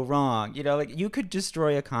possibly go wrong? Like, you could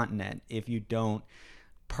destroy a continent if you don't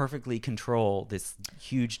perfectly control this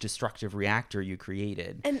huge destructive reactor you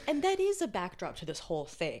created. And that is a backdrop to this whole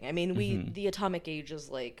thing. I mean, the atomic age is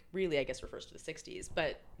like, really, I guess, refers to the 60s,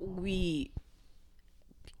 but we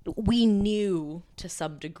knew to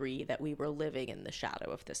some degree that we were living in the shadow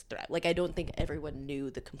of this threat. Like, I don't think everyone knew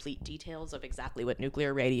the complete details of exactly what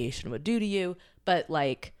nuclear radiation would do to you, but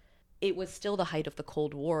like, it was still the height of the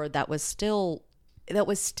Cold War. That was still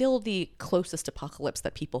the closest apocalypse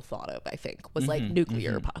that people thought of, I think, was like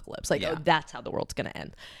nuclear apocalypse. Like, oh, that's how the world's going to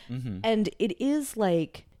end. And it is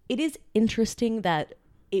interesting that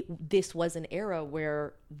this was an era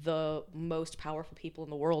where the most powerful people in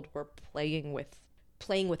the world were playing with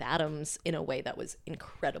atoms in a way that was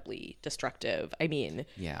incredibly destructive. I mean,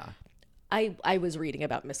 I was reading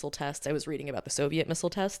about missile tests. I was reading about the Soviet missile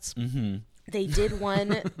tests. They did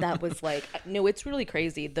one that was like, no, it's really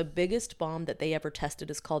crazy. The biggest bomb that they ever tested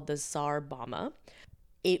is called the Tsar Bomba.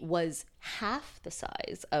 It was half the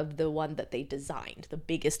size of the one that they designed, the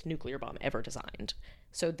biggest nuclear bomb ever designed.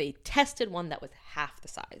 So they tested one that was half the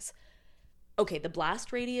size. Okay, the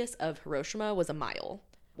blast radius of Hiroshima was a mile.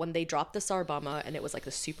 When they dropped the Tsar Bomba, and it was like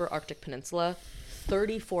the super Arctic peninsula,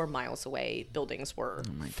 34 miles away, buildings were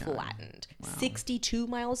flattened. Wow. 62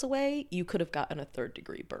 miles away, you could have gotten a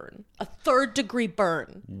third-degree burn. A third-degree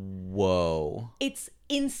burn. Whoa. It's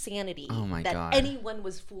insanity God. Anyone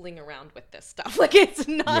was fooling around with this stuff. Like, it's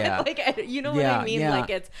not like, you know what I mean? Like,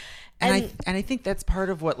 it's... And I think that's part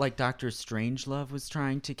of what, like, Dr. Strangelove was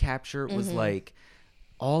trying to capture, was like,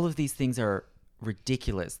 all of these things are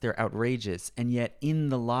ridiculous, they're outrageous, and yet in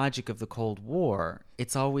the logic of the Cold War,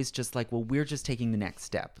 it's always just like, well, we're just taking the next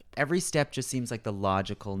step. Every step just seems like the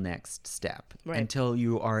logical next step, until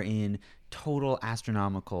you are in total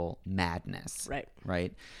astronomical madness.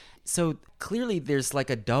 Right. So clearly there's like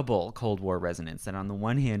a double Cold War resonance, that on the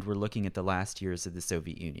one hand we're looking at the last years of the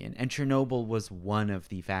Soviet Union, and Chernobyl was one of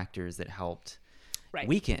the factors that helped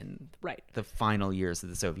weaken the final years of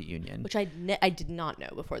the Soviet Union, which I did not know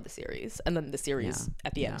before the series, and then the series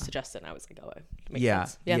at the end suggested, and I was like, oh, it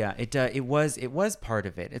makes sense. It was part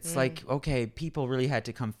of it. It's like, okay, people really had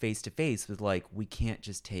to come face to face with, like, we can't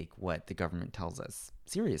just take what the government tells us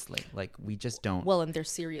seriously. Like, we just don't. Well, and they're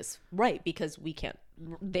serious, because we can't.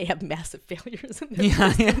 They have massive failures in their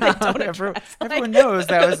everyone knows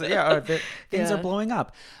that was things are blowing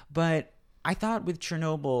up. But I thought with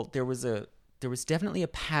Chernobyl there was definitely a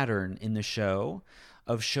pattern in the show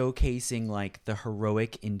of showcasing like the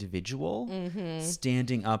heroic individual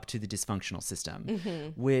standing up to the dysfunctional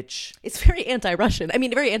system, which it's very anti-Russian. I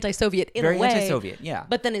mean, very anti-Soviet in a way. Very anti-Soviet, yeah.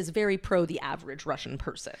 But then is very pro the average Russian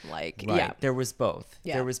person. Like, right. yeah. There was both.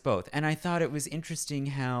 Yeah. There was both. And I thought it was interesting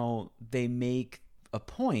how they make a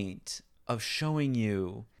point of showing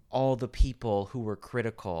you all the people who were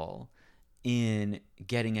critical in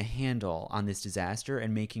getting a handle on this disaster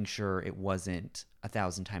and making sure it wasn't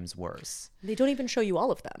 1,000 times worse. They don't even show you all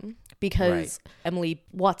of them because Emily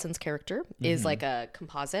Watson's character is like a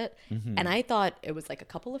composite. And I thought it was like a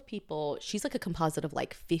couple of people. She's like a composite of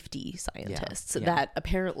like 50 scientists that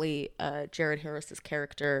apparently Jared Harris's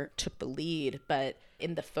character took the lead. But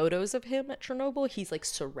in the photos of him at Chernobyl, he's like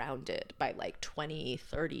surrounded by like 20,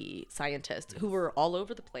 30 scientists who were all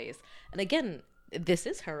over the place. And again, this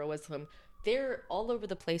is heroism. They're all over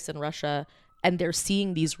the place in Russia, and they're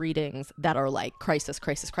seeing these readings that are like crisis,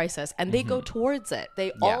 crisis, crisis, and they go towards it.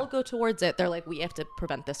 They all go towards it. They're like, we have to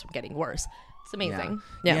prevent this from getting worse. It's amazing.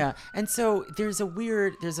 Yeah. And so there's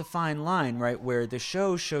a fine line, right, where the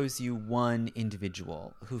show shows you one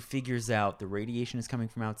individual who figures out the radiation is coming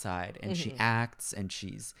from outside, and she acts, and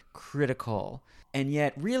she's critical. And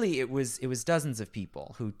yet, really, it was dozens of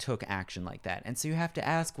people who took action like that. And so you have to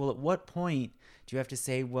ask, well, at what point do you have to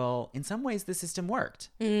say, well, in some ways the system worked.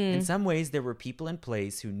 In some ways there were people in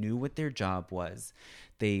place who knew what their job was.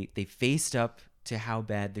 They faced up to how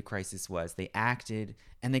bad the crisis was. They acted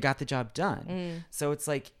and they got the job done. So it's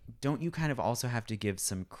like, don't you kind of also have to give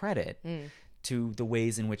some credit to the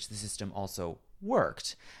ways in which the system also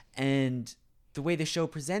worked? And the way the show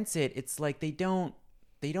presents it, it's like they don't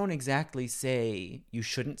exactly say you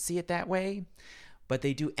shouldn't see it that way, but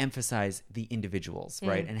they do emphasize the individuals,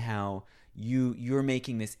 right? And how you're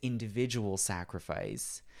making this individual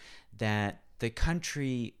sacrifice that the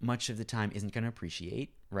country much of the time isn't going to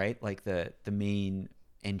appreciate, right? Like the main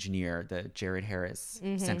engineer, the Jared Harris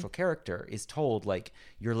central character, is told like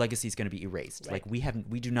your legacy is going to be erased. Right. Like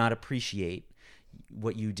we do not appreciate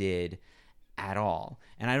what you did at all.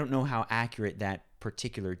 And I don't know how accurate that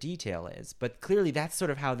particular detail is, but clearly that's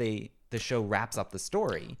sort of how the show wraps up the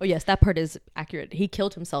story. Oh yes, that part is accurate. He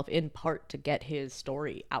killed himself in part to get his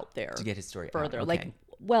story out there. To get his story further. Out. Okay.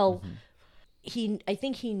 I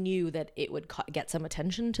think he knew that it would get some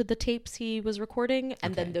attention to the tapes he was recording,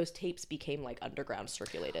 and then those tapes became like underground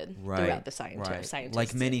circulated throughout the scientists.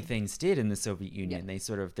 Like many things did in the Soviet Union. They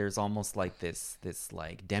sort of, there's almost like this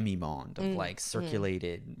like demi-monde of like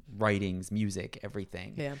circulated writings, music,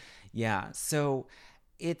 everything. Yeah. So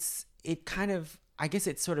it kind of, I guess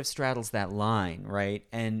it sort of straddles that line, right?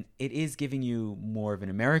 And it is giving you more of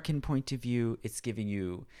an American point of view. It's giving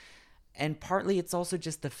you, and partly it's also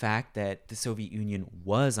just the fact that the Soviet Union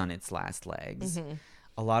was on its last legs.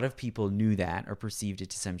 A lot of people knew that or perceived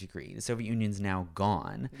it to some degree. The Soviet Union's now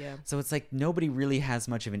gone. So it's like nobody really has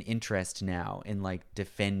much of an interest now in like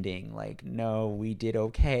defending, like, no, we did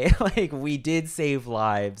okay. Like we did save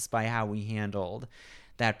lives by how we handled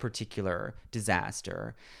that particular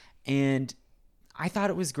disaster. And I thought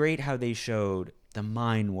it was great how they showed the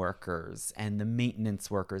mine workers and the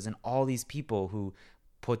maintenance workers and all these people who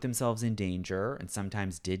put themselves in danger and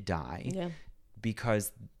sometimes did die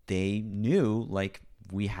because they knew, like,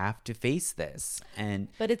 we have to face this.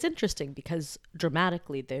 But it's interesting because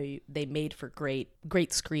dramatically they made for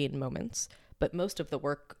great screen moments. But most of the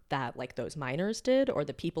work that like those miners did, or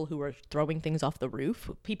the people who were throwing things off the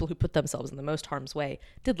roof, people who put themselves in the most harm's way,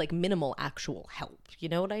 did like minimal actual help. You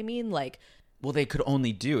know what I mean? Like, well, they could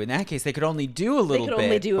only do, in that case, they could only do a little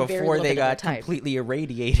bit before they got completely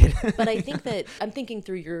irradiated. But I think that I'm thinking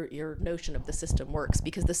through your notion of the system works,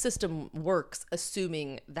 because the system works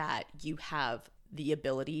assuming that you have the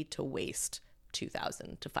ability to waste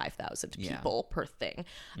 2,000 to 5,000 people per thing.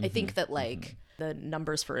 I think that like the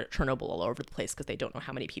numbers for Chernobyl all over the place because they don't know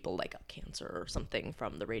how many people like got cancer or something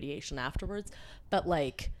from the radiation afterwards. But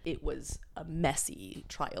like it was a messy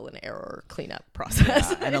trial and error cleanup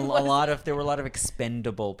process. And there were a lot of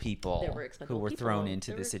expendable people who were thrown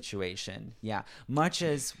into the situation. Yeah. Much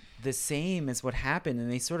as the same as what happened, and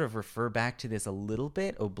they sort of refer back to this a little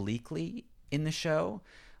bit obliquely in the show,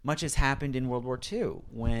 much as happened in World War II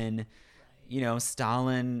when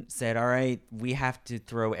Stalin said, all right, we have to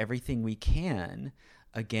throw everything we can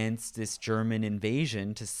against this German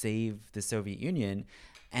invasion to save the Soviet Union.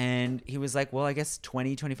 And he was like, well, I guess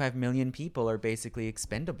 25 million people are basically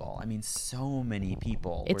expendable. I mean, so many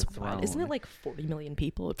people were thrown. Isn't it like 40 million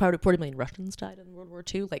people? 40 million Russians died in World War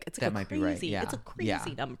II? Like, it's like that might be right. Yeah. It's a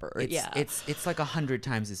crazy number. It's like 100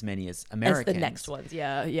 times as many as Americans. As the next ones,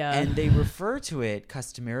 yeah. And they refer to it,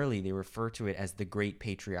 customarily, as the Great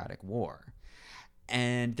Patriotic War.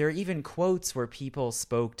 And there are even quotes where people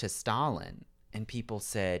spoke to Stalin and people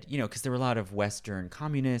said, you know, because there were a lot of Western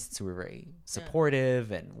communists who were very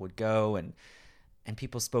supportive and would go and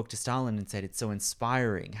people spoke to Stalin and said, it's so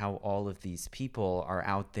inspiring how all of these people are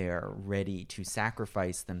out there ready to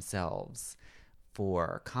sacrifice themselves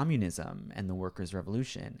for communism and the workers'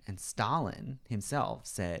 revolution. And Stalin himself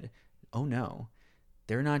said, oh no,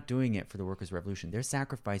 they're not doing it for the workers' revolution. They're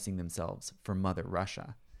sacrificing themselves for Mother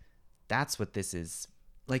Russia. That's what this is.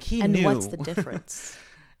 Like, he knew. And what's the difference?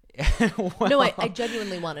 Well, no, I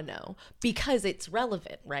genuinely want to know, because it's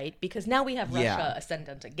relevant, right? Because now we have Russia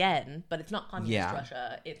ascendant again, but it's not communist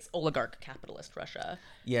Russia, it's oligarch capitalist Russia.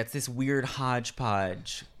 Yeah, it's this weird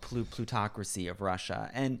hodgepodge plutocracy of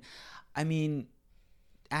Russia. And I mean,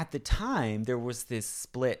 at the time, there was this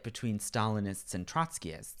split between Stalinists and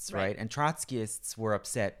Trotskyists, right? And Trotskyists were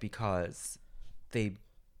upset because they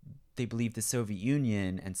believed the Soviet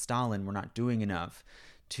Union and Stalin were not doing enough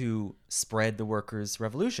to spread the workers'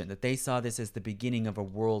 revolution, that they saw this as the beginning of a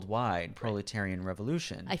worldwide proletarian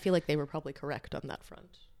revolution. I feel like they were probably correct on that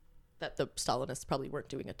front, that the Stalinists probably weren't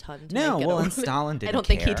doing a ton to and Stalin didn't care. I don't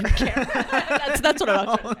think he didn't care. That's what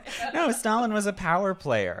I'm saying. No, Stalin was a power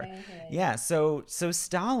player. Yeah, so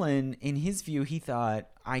Stalin, in his view, he thought,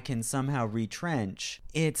 I can somehow retrench.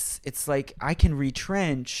 It's like, I can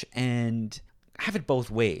retrench and have it both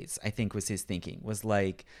ways, I think was his thinking, was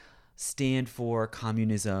like, stand for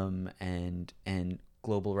communism and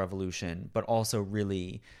global revolution, but also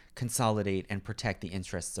really consolidate and protect the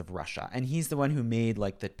interests of Russia. And he's the one who made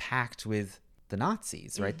like the pact with the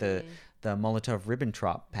Nazis, right? The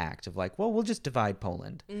Molotov-Ribbentrop pact of like, well, we'll just divide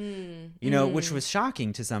Poland, you know, which was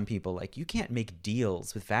shocking to some people. Like, you can't make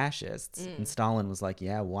deals with fascists. And Stalin was like,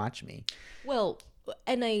 yeah, watch me. Well,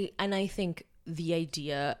 and I think the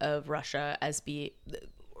idea of Russia as being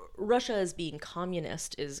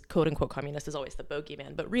communist is, quote unquote communist, is always the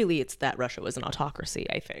bogeyman, but really it's that Russia was an autocracy,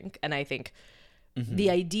 I think. And I think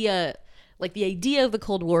the idea of the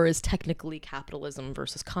Cold War is technically capitalism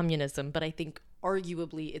versus communism, but I think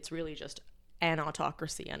arguably it's really just an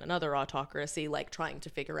autocracy and another autocracy, like trying to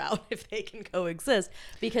figure out if they can coexist,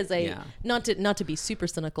 because not to be super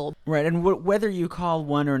cynical. Right. And whether you call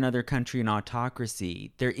one or another country an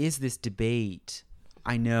autocracy, there is this debate,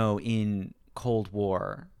 I know, in Cold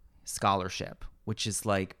War scholarship, which is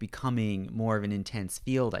like becoming more of an intense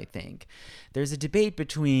field, I think. There's a debate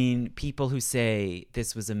between people who say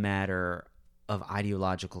this was a matter of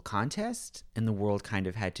ideological contest and the world kind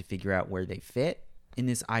of had to figure out where they fit in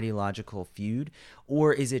this ideological feud,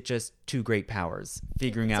 or is it just two great powers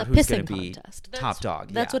figuring out who's going to be top dog?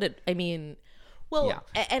 That's what it, I mean, well,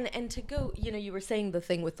 and to go, you know, you were saying the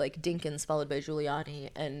thing with like Dinkins followed by Giuliani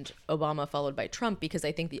and Obama followed by Trump, because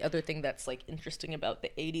I think the other thing that's like interesting about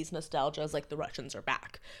the 80s nostalgia is like the Russians are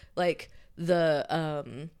back. Like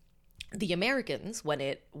the Americans, when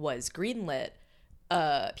it was greenlit,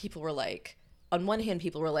 people were like, on one hand,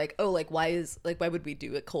 people were like, oh, like, why would we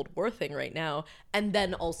do a Cold War thing right now? And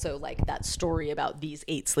then also, like, that story about these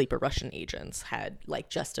 8 sleeper Russian agents had, like,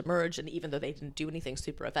 just emerged. And even though they didn't do anything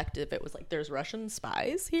super effective, it was like, there's Russian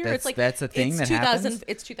spies here. It's like, that's a thing that happens?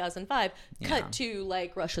 It's 2005. Yeah. Cut to,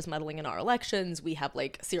 like, Russia's meddling in our elections. We have,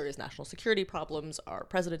 like, serious national security problems. Our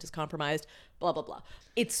president is compromised, blah, blah, blah.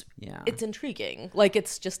 It's intriguing. Like,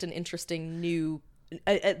 it's just an interesting new...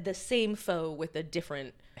 the same foe with a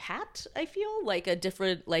different hat. I feel like a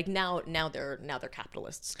different, like now they're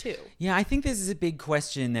capitalists too. Yeah, I think this is a big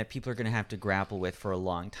question that people are going to have to grapple with for a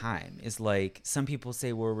long time. Is like, some people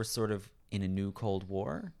say, well, we're sort of in a new Cold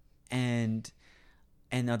War, and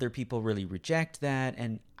other people really reject that.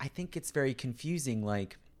 And I think it's very confusing.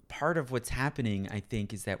 Like, part of what's happening, I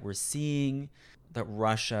think, is that we're seeing that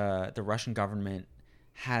the Russian government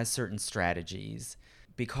has certain strategies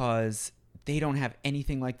because they don't have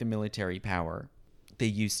anything like the military power they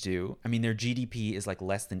used to. I mean, their GDP is like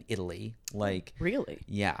less than Italy. Like, really?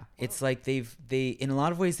 Yeah. Wow. It's like they in a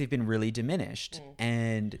lot of ways they've been really diminished,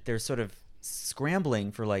 and they're sort of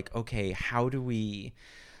scrambling for like, okay, how do we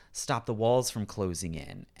stop the walls from closing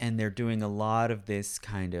in? And they're doing a lot of this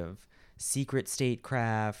kind of secret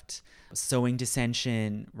statecraft, sowing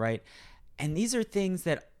dissension, right? And these are things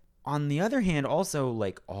that, on the other hand, also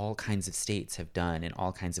like all kinds of states have done in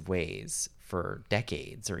all kinds of ways for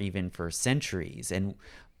decades or even for centuries.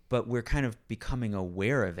 But we're kind of becoming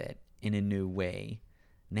aware of it in a new way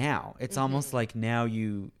now. It's almost like now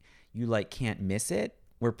you like can't miss it,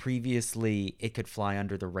 where previously it could fly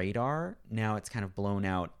under the radar. Now it's kind of blown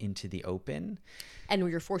out into the open. And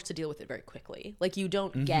you're forced to deal with it very quickly. Like, you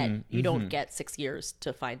don't get 6 years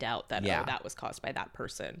to find out that, oh, that was caused by that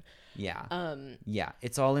person. Yeah.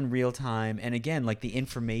 It's all in real time. And again, like, the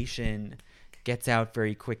information gets out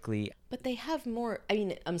very quickly. But they have more, I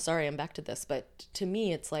mean, I'm sorry, I'm back to this, but to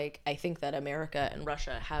me, it's like, I think that America and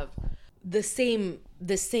Russia have the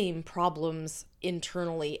same problems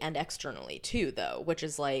internally and externally too, though, which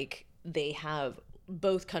is like, they have,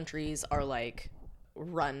 both countries are like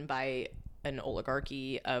run by an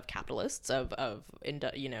oligarchy of capitalists, of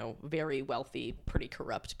you know, very wealthy, pretty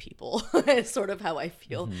corrupt people. It's sort of how I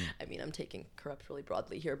feel. I mean, I'm taking corrupt really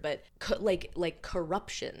broadly here, but like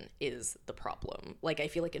corruption is the problem. Like, I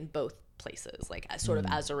feel like in both places, like sort of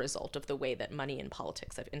as a result of the way that money and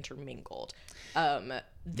politics have intermingled,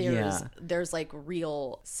 there's like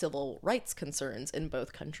real civil rights concerns in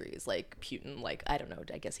both countries. Like Putin, like, I don't know,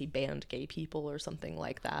 I guess he banned gay people or something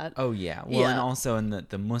like that. Oh yeah, well, and also in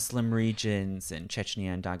the Muslim regions and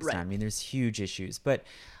Chechnya and Dagestan, I mean, there's huge issues. But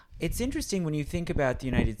it's interesting when you think about the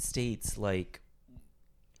United States, like,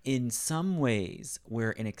 in some ways,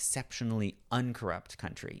 we're an exceptionally uncorrupt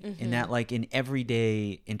country in that, like, in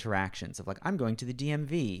everyday interactions of, like, I'm going to the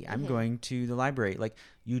DMV, I'm going to the library, like,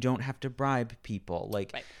 you don't have to bribe people.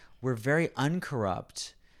 Like, we're very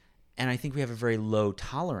uncorrupt, and I think we have a very low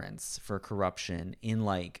tolerance for corruption in,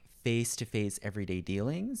 like, face-to-face everyday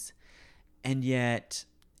dealings. And yet,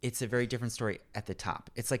 it's a very different story at the top.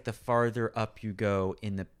 It's like the farther up you go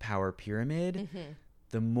in the power pyramid,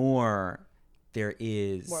 the more there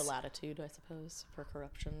is more latitude, I suppose, for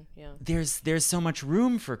corruption. Yeah, there's so much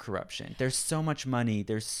room for corruption. There's so much money.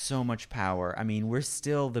 There's so much power. I mean, we're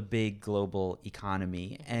still the big global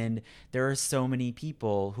economy, and there are so many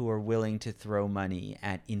people who are willing to throw money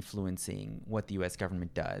at influencing what the U.S.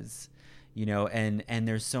 government does, you know, and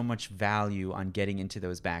there's so much value on getting into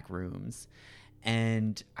those back rooms.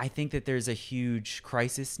 And I think that there's a huge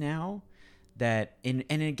crisis now that, and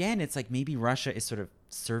again, it's like maybe Russia is sort of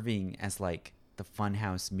serving as like the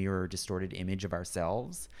funhouse mirror distorted image of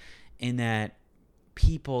ourselves, in that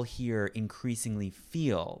people here increasingly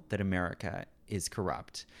feel that America is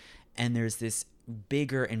corrupt. And there's this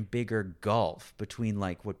bigger and bigger gulf between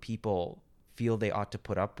like what people feel they ought to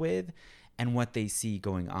put up with and what they see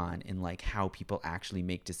going on in like how people actually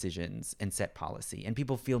make decisions and set policy. And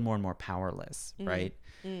people feel more and more powerless, right?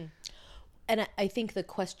 And I think the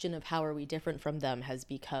question of how are we different from them has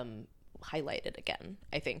become highlighted again.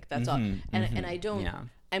 I think that's all. And I don't,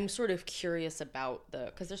 I'm sort of curious about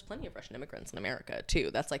because there's plenty of Russian immigrants in America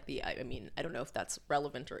too. That's like I mean, I don't know if that's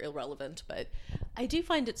relevant or irrelevant, but I do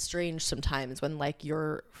find it strange sometimes when like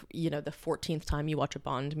you're, you know, the 14th time you watch a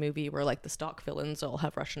Bond movie where like the stock villains all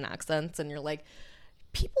have Russian accents, and you're like,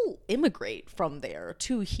 people immigrate from there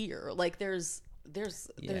to here. Like there's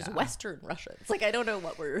Western Russians. Like, I don't know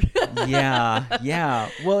what we're yeah.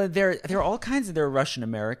 Well, there are all kinds of, there are Russian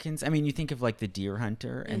Americans. I mean, you think of like the Deer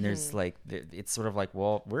Hunter, and there's like it's sort of like,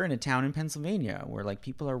 well, we're in a town in Pennsylvania where like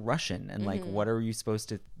people are Russian, and like what are you supposed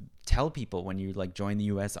to tell people when you like join the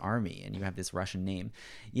US Army and you have this Russian name?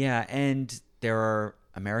 Yeah, and there are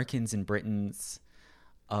Americans and Britons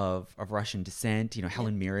of Russian descent. You know,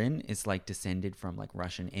 Helen Mirren is like descended from like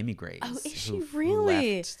Russian emigres. Oh, is she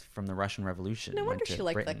really? Who left from the Russian Revolution. No wonder she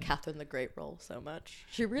liked the Catherine the Great role so much.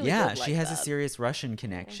 She really she has a serious Russian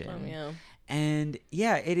connection. And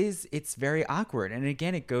it's very awkward. And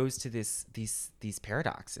again, it goes to these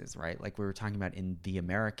paradoxes, right? Like we were talking about in The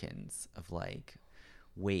Americans, of like,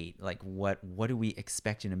 wait, like what do we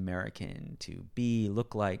expect an American to be,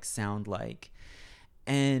 look like, sound like?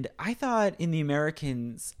 And I thought in The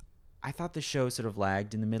Americans, I thought the show sort of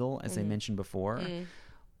lagged in the middle, as I mentioned before.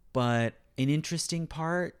 But an interesting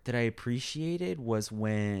part that I appreciated was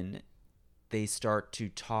when they start to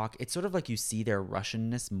talk. It's sort of like you see their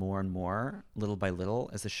Russianness more and more, little by little,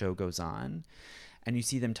 as the show goes on. And you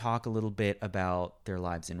see them talk a little bit about their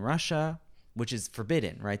lives in Russia, which is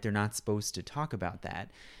forbidden, right? They're not supposed to talk about that.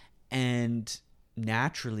 And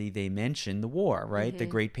naturally they mention the war, right? The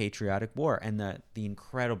Great Patriotic War, and the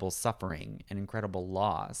incredible suffering and incredible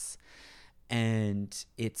loss. And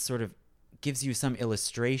it sort of gives you some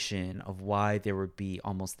illustration of why there would be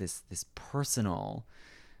almost this personal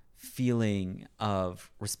feeling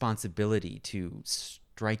of responsibility to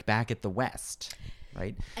strike back at the West,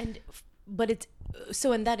 right? And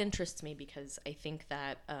that interests me, because I think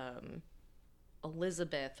that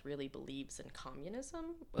Elizabeth really believes in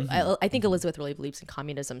communism. I think Elizabeth really believes in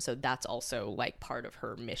communism, so that's also like part of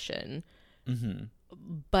her mission.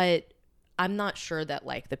 But I'm not sure that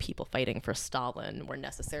like the people fighting for Stalin were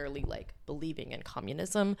necessarily like believing in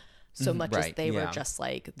communism so much as they were just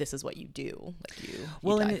like, this is what you do. Like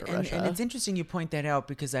you die for Russia. And it's interesting you point that out,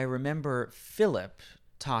 because I remember Philip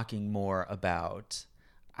talking more about,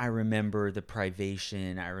 I remember the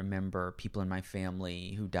privation, I remember people in my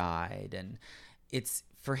family who died, and it's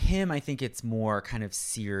for him, I think it's more kind of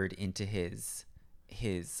seared into his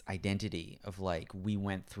identity of like, we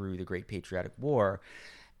went through the Great Patriotic War,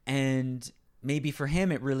 and maybe for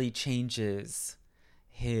him it really changes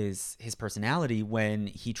his personality when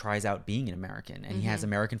he tries out being an American and he has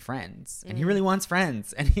American friends and he really wants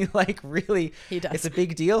friends, and he does. It's a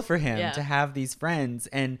big deal for him to have these friends.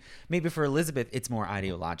 And maybe for Elizabeth it's more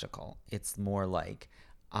ideological. It's more like,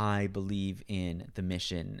 I believe in the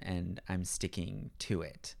mission and I'm sticking to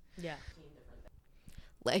it. Yeah.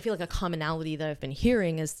 I feel like a commonality that I've been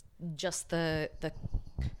hearing is just the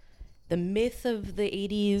myth of the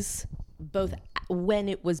 80s, both when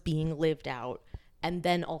it was being lived out and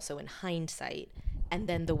then also in hindsight, and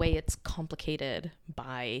then the way it's complicated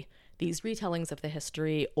by these retellings of the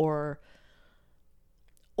history or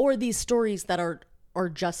these stories that are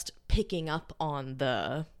just picking up on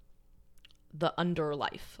the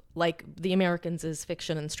underlife. Like The Americans is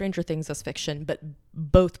fiction and Stranger Things is fiction, but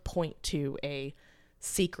both point to a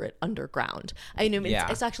secret underground. I know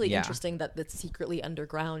it's actually interesting that it's secretly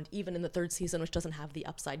underground, even in the third season, which doesn't have the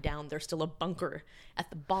upside down. There's still a bunker at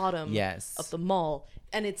the bottom of the mall,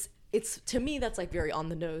 and it's to me that's like very on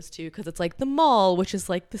the nose too, because it's like the mall, which is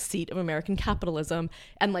like the seat of American capitalism,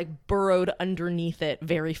 and like burrowed underneath it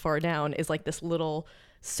very far down is like this little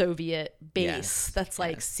Soviet base that's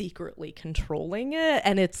like secretly controlling it,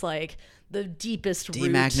 and it's like the deepest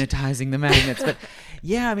root. Demagnetizing the magnets. But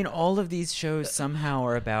yeah, I mean, all of these shows somehow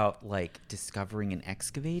are about like discovering and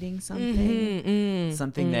excavating something,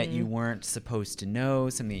 something that you weren't supposed to know,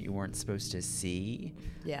 something that you weren't supposed to see.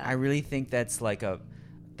 Yeah, I really think that's like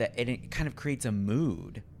it kind of creates a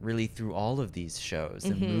mood really through all of these shows,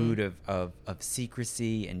 a mood of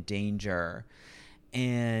secrecy and danger.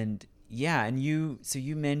 And yeah, and you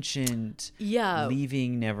mentioned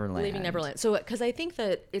Leaving Neverland. Leaving Neverland. So, because I think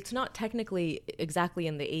that it's not technically exactly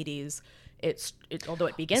in the 80s. It's although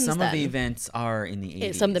it begins some then. of the events are in the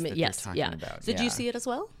 80s. Some of them, about. Did you see it as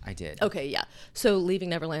well? I did. Okay, yeah. So Leaving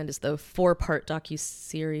Neverland is the 4-part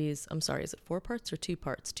docuseries. I'm sorry, is it 4 parts or 2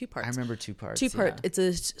 parts? 2 parts. I remember 2 parts. 2-part.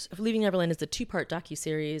 It's Leaving Neverland is a 2-part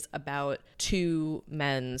docuseries about 2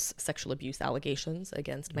 men's sexual abuse allegations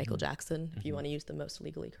against Michael Jackson, if you want to use the most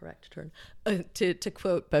legally correct term. To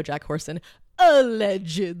quote BoJack Horseman,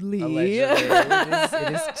 allegedly.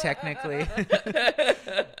 It is technically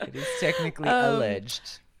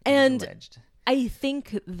alleged. And alleged. I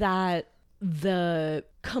think that the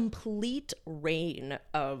complete reign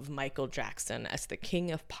of Michael Jackson as the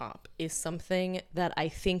king of pop is something that I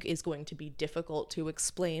think is going to be difficult to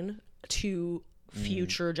explain to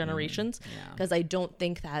future generations, because I don't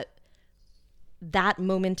think that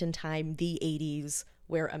moment in time, the 80s,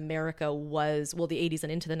 where America was, well, the 80s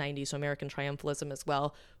and into the 90s, so American triumphalism as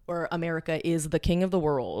well, where America is the king of the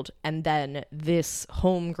world, and then this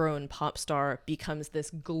homegrown pop star becomes this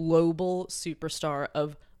global superstar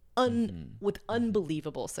of with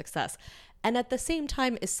unbelievable success. And at the same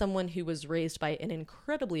time is someone who was raised by an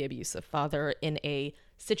incredibly abusive father in a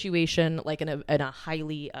situation, like in a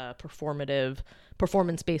highly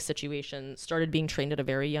performance-based situation, started being trained at a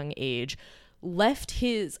very young age,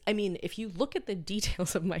 if you look at the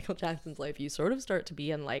details of Michael Jackson's life, you sort of start to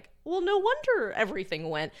be in like, well, no wonder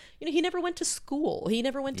everything went. He never went to school. He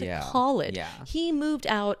never went to college. Yeah. He moved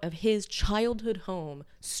out of his childhood home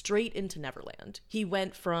straight into Neverland. He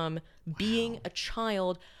went from being a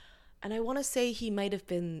child, and I want to say he might have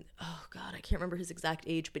been, oh God, I can't remember his exact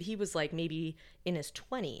age, but he was like maybe in his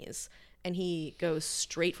 20s, and he goes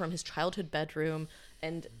straight from his childhood bedroom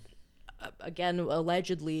and again,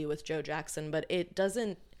 allegedly with Joe Jackson, but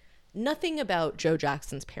nothing about Joe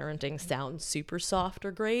Jackson's parenting sounds super soft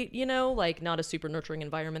or great, like not a super nurturing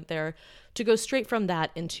environment there, to go straight from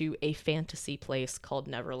that into a fantasy place called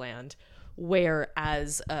Neverland,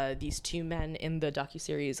 whereas these 2 men in the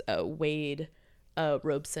docuseries, Wade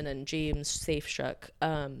Robson and James Safeshook,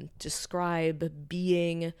 describe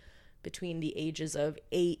being between the ages of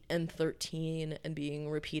 8 and 13 and being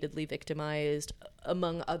repeatedly victimized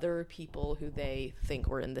among other people who they think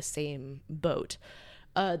were in the same boat.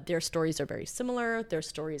 Their stories are very similar. Their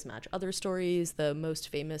stories match other stories. The most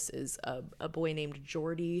famous is a boy named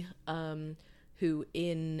Jordy, who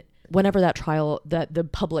whenever that trial, the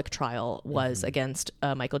public trial was against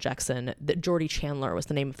Michael Jackson, Jordy Chandler was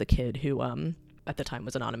the name of the kid who at the time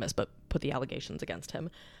was anonymous, but put the allegations against him.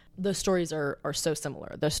 The stories are so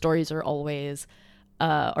similar. The stories are always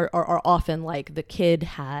are often like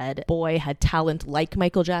the boy had talent like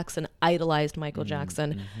Michael Jackson, idolized Michael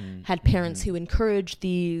Jackson, had parents who encouraged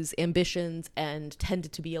these ambitions and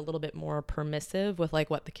tended to be a little bit more permissive with like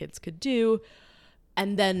what the kids could do.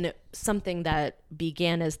 And then something that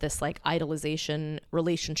began as this like idolization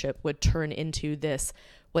relationship would turn into this,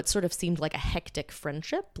 what sort of seemed like a hectic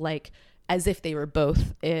friendship, like as if they were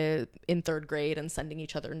both in third grade and sending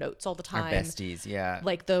each other notes all the time. Our besties, yeah.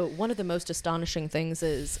 Like one of the most astonishing things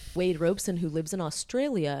is Wade Robson, who lives in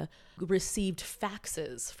Australia, received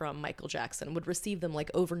faxes from Michael Jackson, would receive them like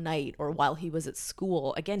overnight or while he was at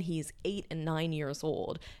school. Again, he's 8 and 9 years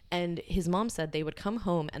old. And his mom said they would come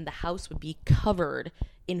home and the house would be covered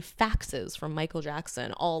in faxes from Michael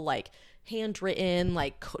Jackson, all like handwritten,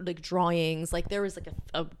 like drawings. Like there was like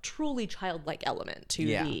a truly childlike element to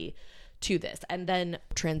this. And then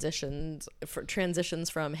transitions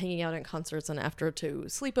from hanging out at concerts and after to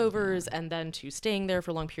sleepovers, and then to staying there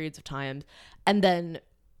for long periods of time. And then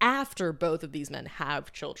after both of these men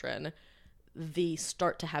have children, they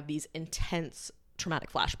start to have these intense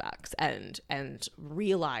traumatic flashbacks and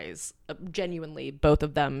realize genuinely, both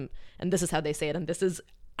of them, and this is how they say it, and this is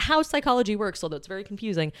how psychology works, although it's very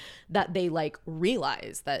confusing, that they like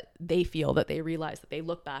realize that they feel that they realize that they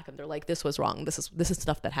look back and they're like, this was wrong. This is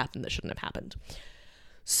stuff that happened that shouldn't have happened.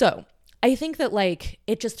 So I think that like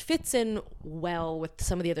it just fits in well with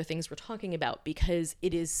some of the other things we're talking about, because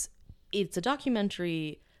it's a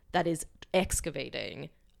documentary that is excavating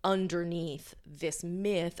underneath this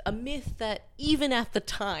myth, a myth that even at the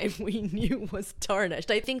time we knew was tarnished.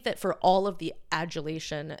 I think that for all of the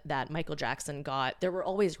adulation that Michael Jackson got, there were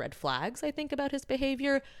always red flags, I think, about his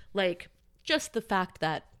behavior. Like just the fact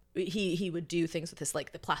that he would do things with his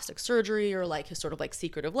like the plastic surgery, or like his sort of like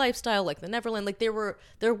secretive lifestyle, like the Neverland. Like there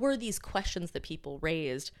were these questions that people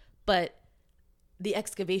raised, but the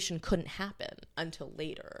excavation couldn't happen until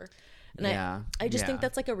later. And I just think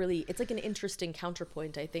that's like it's like an interesting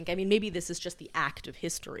counterpoint, I think. I mean, maybe this is just the act of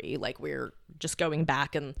history. Like we're just going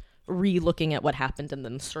back and re-looking at what happened and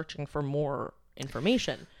then searching for more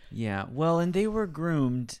information. Yeah. Well, and they were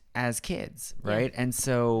groomed as kids, right? Yeah. And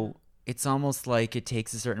so it's almost like it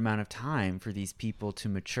takes a certain amount of time for these people to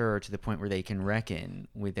mature to the point where they can reckon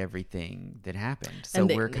with everything that happened. So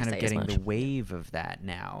we're kind of getting the wave of that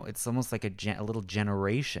now. It's almost like a little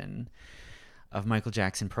generation of Michael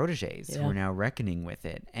Jackson proteges who are now reckoning with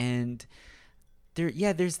it. And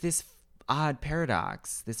there's this odd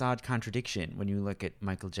paradox, this odd contradiction when you look at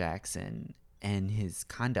Michael Jackson and his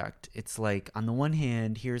conduct. It's like, on the one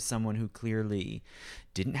hand, here's someone who clearly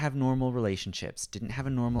didn't have normal relationships, didn't have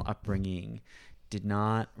a normal upbringing, did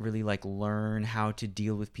not really like learn how to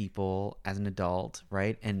deal with people as an adult,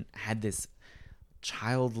 right? And had this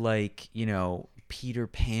childlike, Peter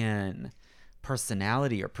Pan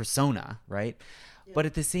personality or persona, right? Yeah. But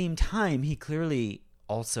at the same time, he clearly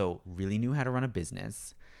also really knew how to run a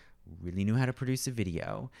business, really knew how to produce a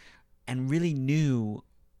video, and really knew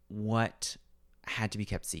what had to be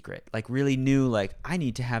kept secret. Like really knew, like, I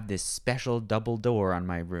need to have this special double door on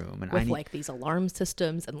my room, and with like these alarm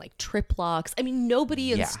systems and like trip locks. I mean,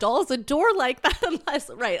 nobody installs a door like that unless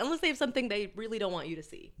they have something they really don't want you to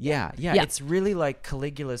see. Yeah. It's really like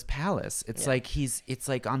Caligula's palace. It's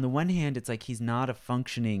like on the one hand, it's like he's not a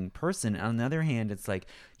functioning person. On the other hand, it's like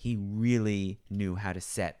he really knew how to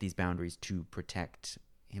set these boundaries to protect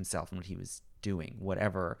himself and what he was doing,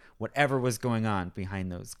 whatever was going on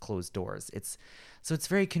behind those closed doors. It's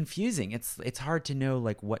very confusing. It's hard to know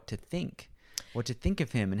like what to think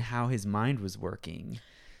of him and how his mind was working.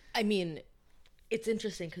 I mean, it's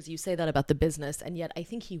interesting because you say that about the business, and yet I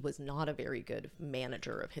think he was not a very good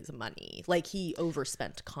manager of his money. Like he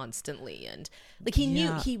overspent constantly, and like he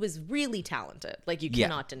knew he was really talented. Like you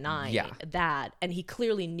cannot deny that, and he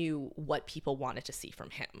clearly knew what people wanted to see from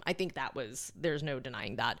him. I think there's no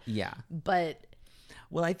denying that. Yeah. But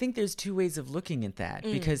well, I think there's two ways of looking at that,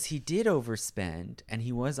 because he did overspend and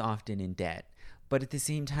he was often in debt. But at the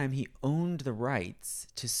same time, he owned the rights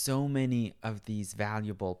to so many of these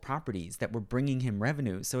valuable properties that were bringing him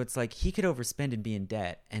revenue. So it's like he could overspend and be in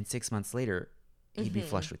debt, and 6 months later, he'd be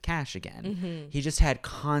flush with cash again. Mm-hmm. He just had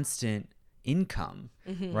constant income,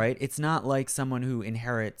 right? It's not like someone who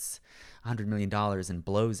inherits $100 million and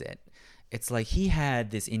blows it. It's like he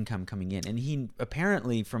had this income coming in, and he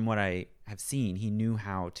apparently, from what I have seen, he knew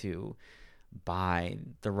how to buy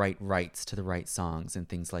the right rights to the right songs and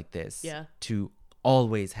things like this to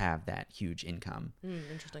always have that huge income.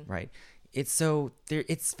 Interesting. Right.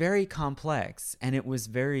 It's very complex, and it was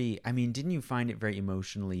didn't you find it very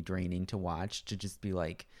emotionally draining to watch, to just be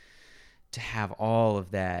like, to have all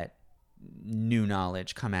of that new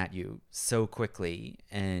knowledge come at you so quickly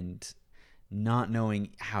and not knowing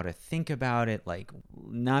how to think about it, like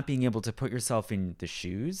not being able to put yourself in the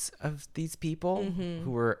shoes of these people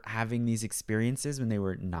who were having these experiences when they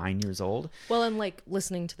were 9 years old. Well, and like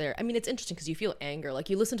listening to their, I mean, it's interesting because you feel anger, like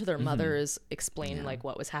you listen to their mothers explain like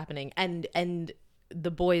what was happening, and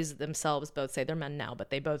the boys themselves both say, they're men now, but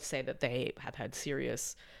they both say that they have had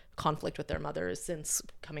serious conflict with their mothers since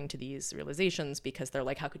coming to these realizations, because they're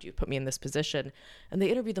like, how could you put me in this position? And they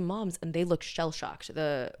interview the moms and they look shell-shocked.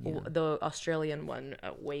 The Australian one,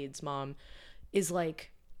 Wade's mom, is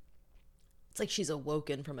like, it's like she's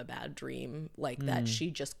awoken from a bad dream, like that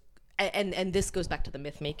she just, and this goes back to the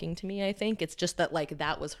myth making to me. I think it's just that like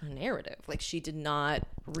that was her narrative, like she did not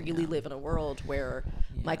really live in a world where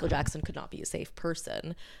Michael Jackson could not be a safe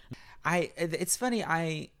person. It's funny,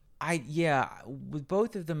 with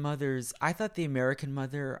both of the mothers, I thought the American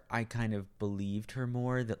mother, I kind of believed her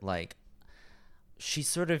more, that like she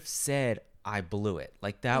sort of said, I blew it.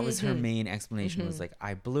 Like that was her main explanation, was like,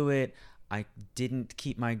 I blew it. I didn't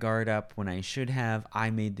keep my guard up when I should have. I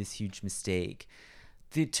made this huge mistake.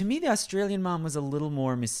 To me, the Australian mom was a little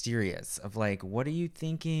more mysterious, of like, what are you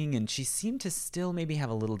thinking? And she seemed to still maybe have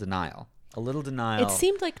a little denial. It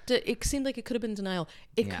seemed like it could have been denial.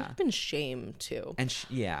 It could have been shame too. And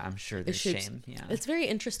I'm sure there's shame. Yeah, it's very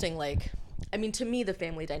interesting. Like, I mean, to me, the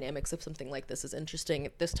family dynamics of something like this is interesting.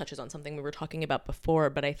 This touches on something we were talking about before,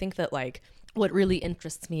 but I think that like what really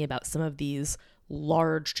interests me about some of these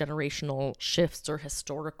large generational shifts or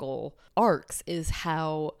historical arcs is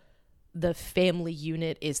how the family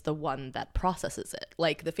unit is the one that processes it.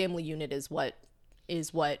 Like the family unit is what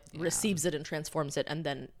receives it and transforms it, and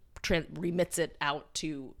then remits it out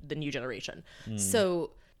to the new generation.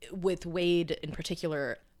 So with Wade in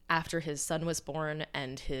particular, after his son was born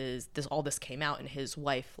and all this came out and his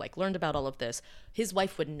wife like learned about all of this, his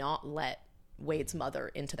wife would not let Wade's mother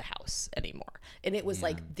into the house anymore. And it was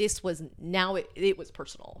like, this was now it was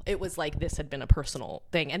personal. It was like this had been a personal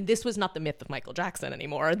thing. And this was not the myth of Michael Jackson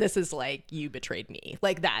anymore. This is like, you betrayed me.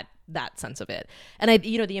 Like that sense of it. And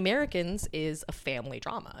the Americans is a family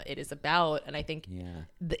drama. It is about, and I think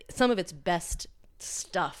some of its best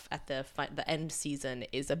stuff at the end season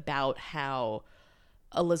is about how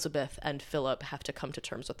Elizabeth and Philip have to come to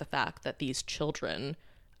terms with the fact that these children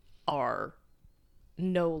are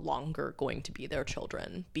no longer going to be their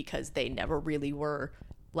children, because they never really were,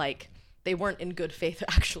 like, they weren't in good faith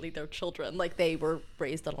actually their children. Like they were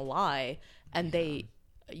raised on a lie, and they,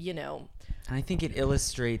 I think it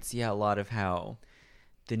illustrates a lot of how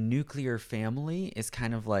the nuclear family is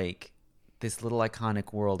kind of like this little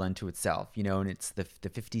iconic world unto itself, and it's the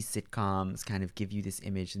 50s sitcoms kind of give you this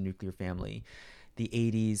image of the nuclear family. The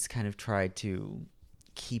 80s kind of tried to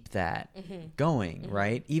keep that going,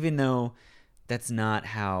 right? Even though that's not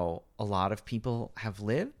how a lot of people have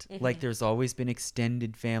lived. Like there's always been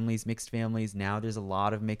extended families, mixed families. Now there's a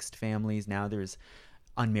lot of mixed families. Now there's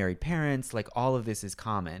unmarried parents. Like all of this is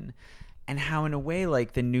common. And how in a way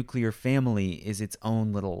like the nuclear family is its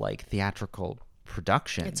own little like theatrical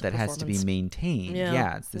production that has to be maintained.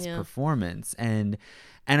 Yeah, it's this performance. And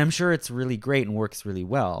I'm sure it's really great and works really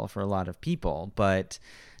well for a lot of people. But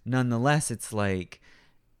nonetheless, it's like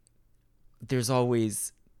there's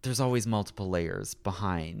always multiple layers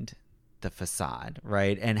behind the facade,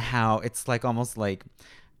 right? And how it's like almost like,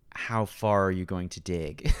 how far are you going to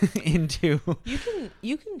dig into?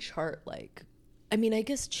 You can chart like, I mean, I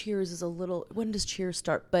guess Cheers is a little, when does Cheers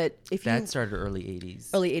start? But if that started early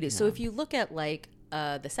 80s. Yeah. So if you look at like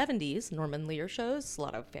the 70s, Norman Lear shows, a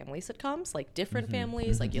lot of family sitcoms, like different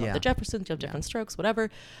families, like you have the Jeffersons, you have different strokes, whatever.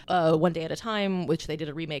 One Day at a Time, which they did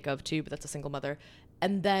a remake of too, but that's a single mother.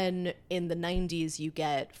 And then in the 90s, you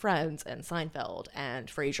get Friends and Seinfeld and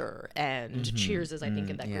Frasier and Cheers is, I think,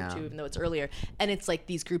 in that group too, even though it's earlier. And it's like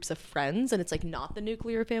these groups of friends, and it's like not the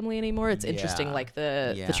nuclear family anymore. It's interesting, like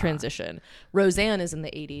the transition. Roseanne is in the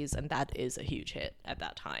 80s, and that is a huge hit at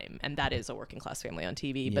that time. And that is a working class family on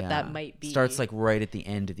TV, but that might be... Starts like right at the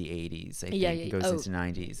end of the 80s, I think. It goes into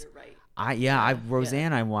 90s. You're right.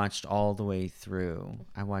 Roseanne, I watched all the way through.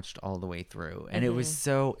 And it was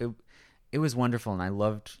it was wonderful, and I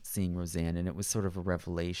loved seeing Roseanne, and it was sort of a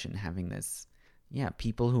revelation having this,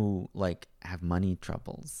 people who like have money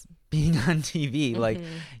troubles being on TV, like,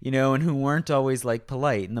 and who weren't always like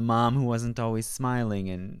polite, and the mom who wasn't always smiling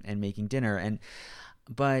and making dinner.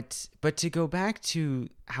 But to go back to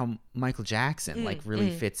how Michael Jackson like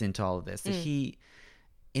really fits into all of this, that he,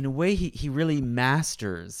 in a way, he really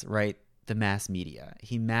masters, right, the mass media.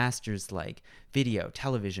 He masters like video,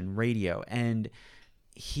 television, radio, and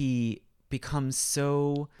he becomes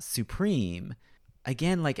so supreme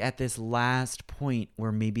again, like at this last point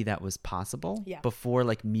where maybe that was possible before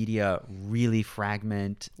like media really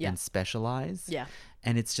fragment and specialize. Yeah.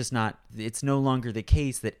 And it's just not, it's no longer the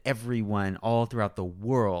case that everyone all throughout the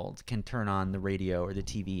world can turn on the radio or the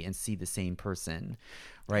TV and see the same person,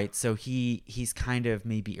 right? So he's kind of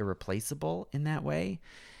maybe irreplaceable in that way.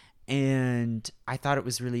 And I thought it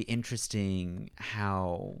was really interesting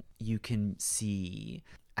how you can see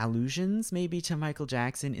allusions maybe to Michael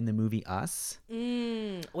Jackson in the movie Us.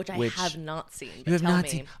 Which I have not seen. You have not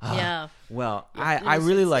seen? Yeah. Well, I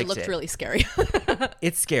really liked it. It looked really scary.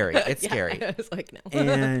 It's scary. It's scary. I was like, no.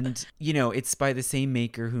 And, you know, it's by the same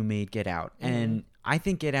maker who made Get Out. And I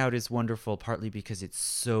think Get Out is wonderful partly because it's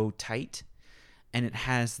so tight and it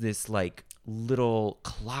has this like little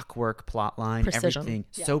clockwork plot line. Precision. Everything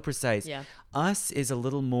so precise. Yeah. Us is a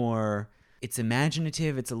little more, it's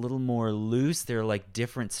imaginative, it's a little more loose. There are like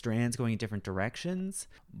different strands going in different directions,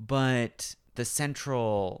 but the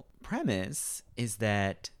central premise is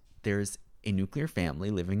that there's a nuclear family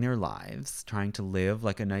living their lives, trying to live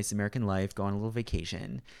like a nice American life, go on a little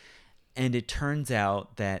vacation. And it turns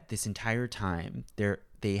out that this entire time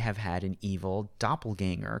they have had an evil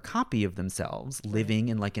doppelganger, a copy of themselves, living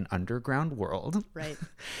in like an underground world. Right.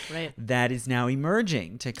 That is now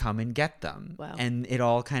emerging to come and get them. Wow. And it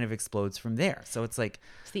all kind of explodes from there. So it's like...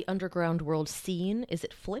 Is the underground world seen? Is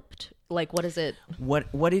it flipped? Like, what is it?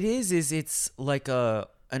 What it is it's like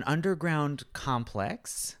an underground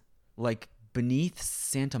complex, like beneath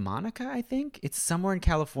Santa Monica, I think. It's somewhere in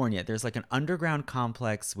California. There's like an underground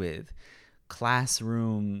complex with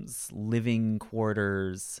classrooms, living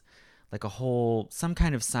quarters, like some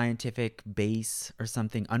kind of scientific base or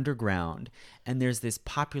something underground. And there's this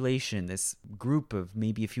population, this group of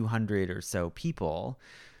maybe a few hundred or so people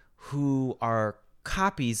who are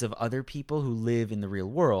copies of other people who live in the real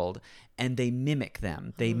world, and they mimic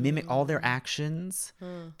them. They mimic all their actions.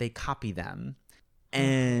 They copy them.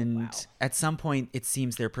 And at some point, it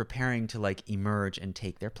seems they're preparing to like emerge and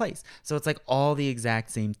take their place. So it's like all the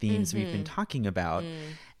exact same themes we've been talking about.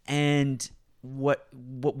 And what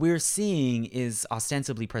we're seeing is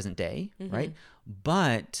ostensibly present day, right?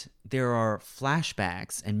 But there are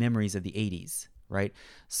flashbacks and memories of the 80s, right?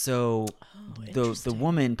 So the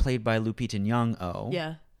woman played by Lupita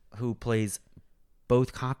Nyong'o, who plays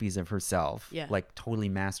both copies of herself, like totally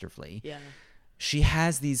masterfully. She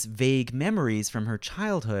has these vague memories from her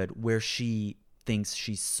childhood where she thinks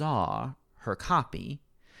she saw her copy.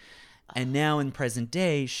 And now in present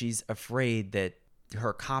day, she's afraid that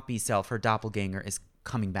her copy self, her doppelganger, is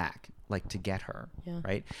coming back, like to get her,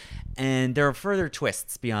 right? And there are further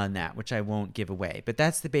twists beyond that, which I won't give away. But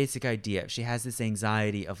that's the basic idea. She has this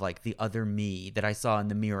anxiety of like the other me that I saw in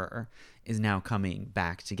the mirror is now coming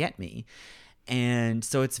back to get me. And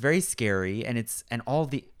so it's very scary, and all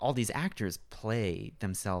these actors play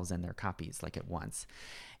themselves and their copies like at once.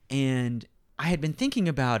 And I had been thinking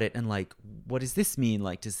about it and like, what does this mean?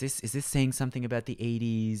 Like, is this saying something about the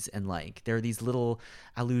 80s? And like, there are these little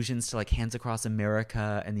allusions to like Hands Across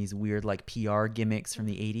America and these weird like PR gimmicks from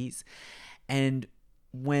the 80s. And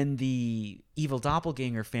when the evil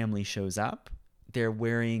doppelganger family shows up, they're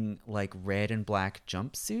wearing like red and black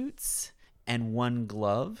jumpsuits and one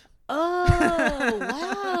glove.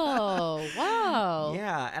 Oh, wow.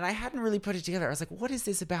 Yeah, and I hadn't really put it together. I was like, what is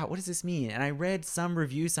this about? What does this mean? And I read some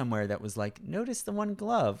review somewhere that was like, notice the one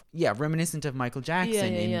glove. Yeah, reminiscent of Michael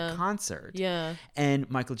Jackson in concert. Yeah. And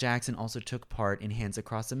Michael Jackson also took part in Hands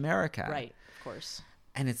Across America. Right, of course.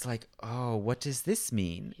 And it's like, oh, what does this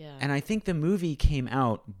mean? Yeah. And I think the movie came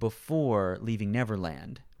out before Leaving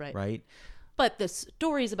Neverland, right? But the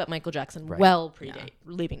stories about Michael Jackson predate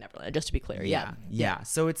Leaving Neverland, just to be clear. Yeah.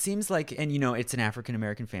 So it seems like, and you know, it's an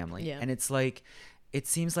African-American family. Yeah. And it's like, it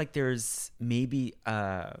seems like there's maybe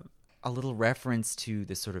a little reference to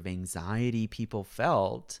the sort of anxiety people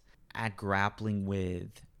felt at grappling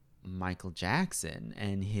with Michael Jackson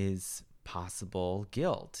and his possible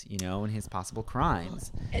guilt, you know, and his possible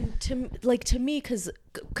crimes. And to me, because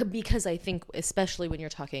I think, especially when you're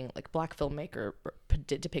talking like black filmmaker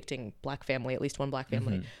depicting black family, at least one black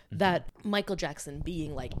family, that Michael Jackson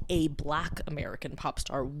being like a black American pop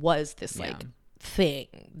star was this like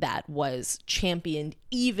thing that was championed,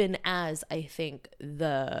 even as I think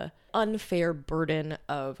the unfair burden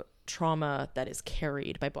of trauma that is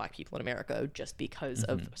carried by black people in America just because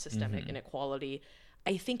of systemic inequality.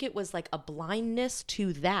 I think it was like a blindness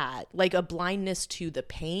to that, like a blindness to the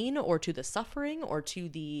pain or to the suffering or to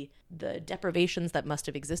the deprivations that must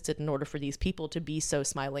have existed in order for these people to be so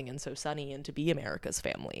smiling and so sunny and to be America's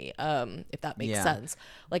family, if that makes sense.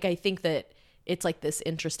 Like, I think that it's like this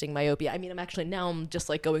interesting myopia. I mean, I'm just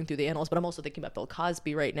like going through the annals, but I'm also thinking about Bill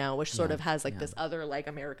Cosby right now, which sort of has like this other like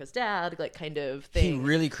America's Dad like kind of thing. He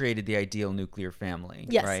really created the ideal nuclear family.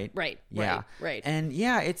 Yes, right. Right. And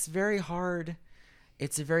yeah, it's very hard.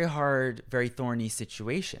 It's a very hard, very thorny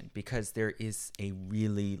situation because there is a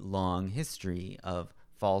really long history of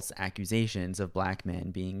false accusations of black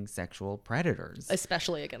men being sexual predators.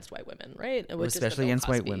 Especially against white women, right? Especially against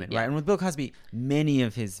white women, right? And with Bill Cosby, many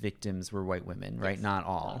of his victims were white women, right? Yes. Not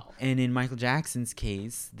all. And in Michael Jackson's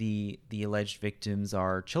case, the alleged victims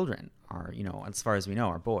are children, are, as far as we know,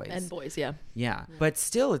 are boys. And boys, yeah. Yeah. But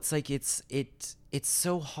still, it's like it's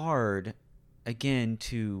so hard, again,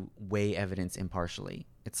 to weigh evidence impartially.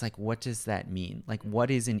 It's like, what does that mean? Like,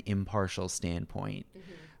 what is an impartial standpoint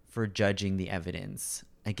for judging the evidence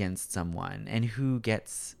against someone, and who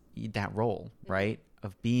gets that role, right,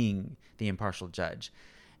 of being the impartial judge?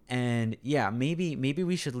 And yeah, maybe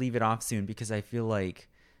we should leave it off soon, because I feel like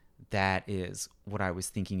that is what I was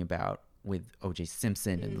thinking about with O.J.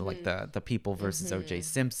 Simpson and like the People versus O.J.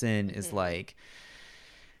 Simpson is like,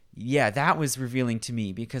 yeah, that was revealing to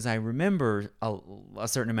me, because I remember a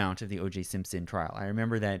certain amount of the O.J. Simpson trial. I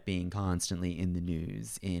remember that being constantly in the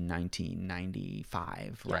news in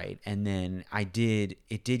 1995, right? And then it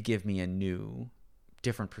did give me a new,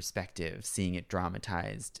 different perspective, seeing it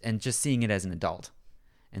dramatized and just seeing it as an adult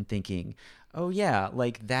and thinking, oh yeah,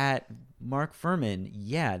 like that Mark Fuhrman,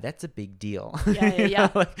 yeah, that's a big deal.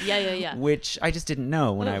 Yeah. Which I just didn't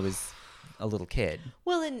know when I was a little kid.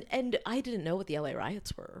 Well, and I didn't know what the LA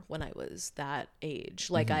riots were when I was that age.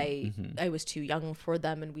 Like I was too young for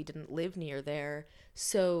them, and we didn't live near there.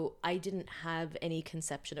 So I didn't have any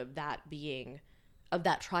conception of that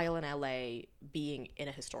trial in LA being in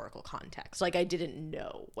a historical context. Like I didn't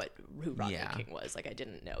know who Rodney King was. Like I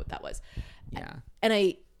didn't know what that was. Yeah. And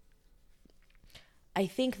I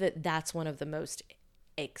think that's one of the most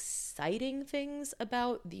exciting things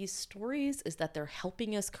about these stories, is that they're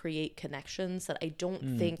helping us create connections that I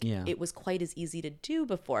don't think it was quite as easy to do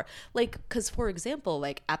before. Like, because for example,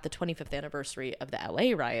 like at the 25th anniversary of the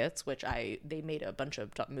LA riots, which they made a bunch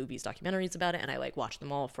of movies, documentaries about it, and I like watched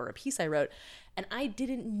them all for a piece I wrote, and I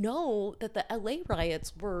didn't know that the LA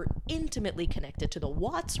riots were intimately connected to the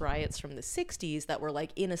Watts riots from the 60s that were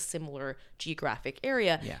like in a similar geographic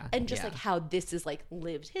area. And just like how this is like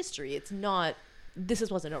lived history.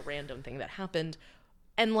 This wasn't a random thing that happened.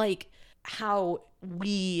 And like how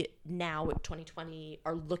we now in 2020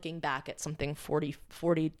 are looking back at something 30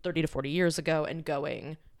 to 40 years ago and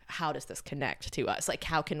going, how does this connect to us? Like,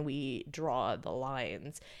 how can we draw the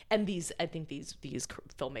lines? And I think these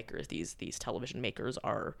filmmakers, these television makers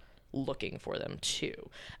are looking for them too.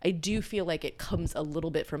 I do feel like it comes a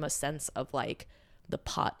little bit from a sense of like, the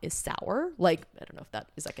pot is sour. Like, I don't know if that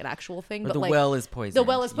is like an actual thing, but the like, well is poisoned. The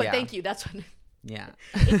well is poisoned. Thank you. That's what. Yeah.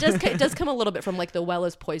 It does come a little bit from like the well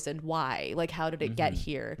is poisoned. Why? Like, how did it get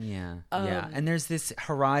here? Yeah. And there's this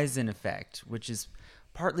horizon effect, which is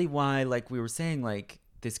partly why, like we were saying, like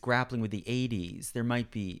this grappling with the 80s, there might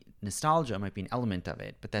be nostalgia, might be an element of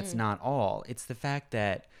it, but that's not all. It's the fact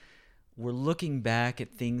that we're looking back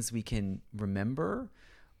at things we can remember,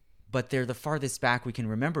 but they're the farthest back we can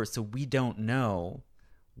remember, so we don't know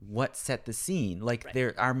what set the scene. Like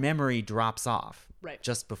our memory drops off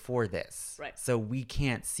just before this. Right. So we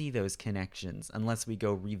can't see those connections unless we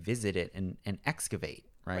go revisit it and excavate,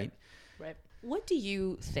 right? What do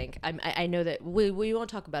you think? I know that we won't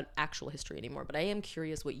talk about actual history anymore, but I am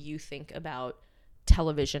curious what you think about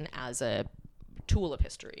television as a tool of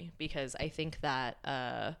history, because I think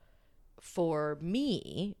that for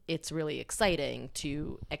me, it's really exciting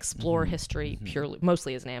to explore history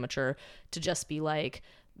mostly as an amateur, to just be like,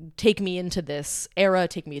 take me into this era,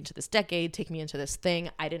 take me into this decade, take me into this thing.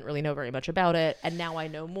 I didn't really know very much about it, and now I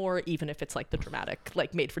know more, even if it's like the dramatic,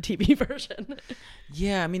 like made for TV version.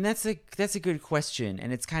 Yeah, I mean that's a good question,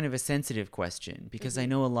 and it's kind of a sensitive question, because I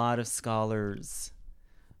know a lot of scholars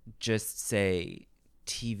just say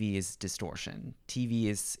TV is distortion. TV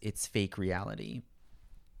is it's fake reality.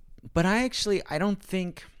 But I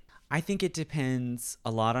think it depends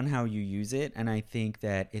a lot on how you use it, and I think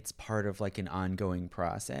that it's part of like an ongoing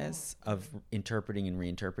process of interpreting and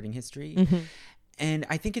reinterpreting history. And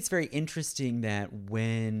I think it's very interesting that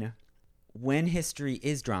when history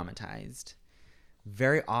is dramatized,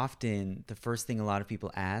 very often the first thing a lot of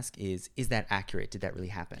people ask is that accurate? Did that really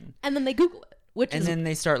happen? And then they Google it. Then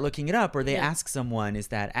they start looking it up, or they ask someone, is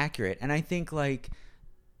that accurate? And I think like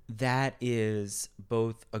that is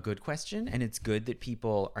both a good question, and it's good that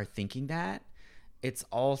people are thinking that. It's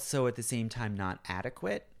also at the same time not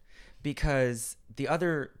adequate, because the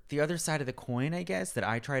other side of the coin, I guess, that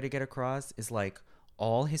I try to get across is like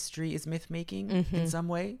all history is myth making in some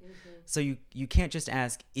way. So you can't just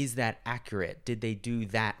ask, is that accurate? Did they do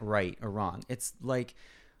that right or wrong? It's like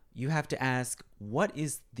you have to ask, what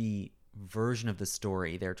is the version of the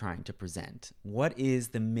story they're trying to present? What is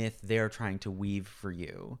the myth they're trying to weave for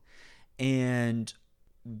you? And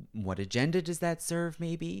what agenda does that serve,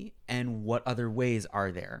 maybe? And what other ways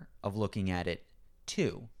are there of looking at it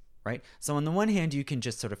too, right? So on the one hand, you can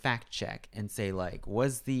just sort of fact check and say, like,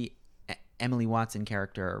 was the Emily Watson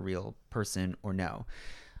character a real person or no?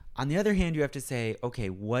 On the other hand, you have to say, okay,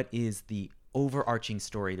 what is the overarching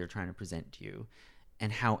story they're trying to present to you?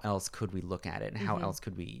 And how else could we look at it? And how else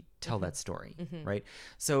could we tell that story, right?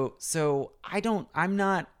 So I'm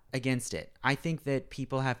not against it. I think that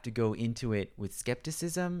people have to go into it with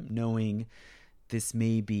skepticism, knowing this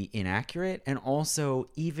may be inaccurate. And also,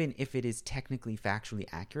 even if it is technically factually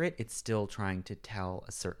accurate, it's still trying to tell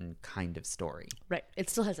a certain kind of story. Right. It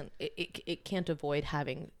still hasn't, it can't avoid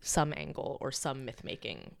having some angle or some myth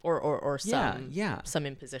making or some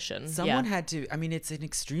imposition. Someone had to, I mean, it's an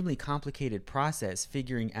extremely complicated process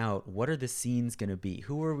figuring out what are the scenes going to be,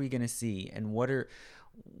 who are we going to see, and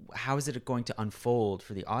how is it going to unfold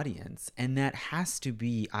for the audience? And that has to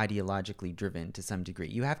be ideologically driven to some degree.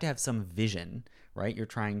 You have to have some vision, right? You're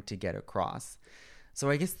trying to get across. So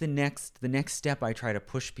I guess the next step I try to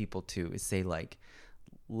push people to is say, like,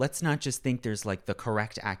 let's not just think there's like the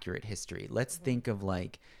correct, accurate history. Let's think of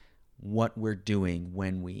like what we're doing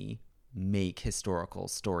when we make historical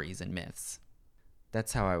stories and myths.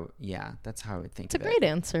 That's how I would think it's of it. It's a great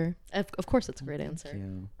answer. Of course it's a great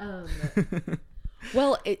answer. Thank you.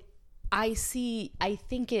 Well, I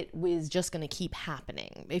think it was just going to keep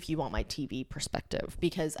happening, if you want my TV perspective,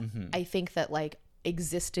 because I think that, like,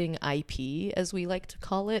 existing IP, as we like to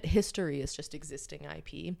call it, history is just existing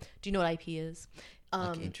IP. Do you know what IP is?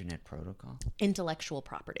 Like Internet Protocol? Intellectual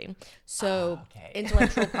property. So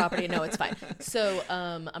intellectual property, no, it's fine. So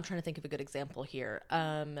I'm trying to think of a good example here.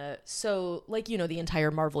 So, like, you know, the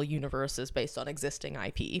entire Marvel universe is based on existing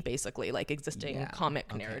IP, basically, like existing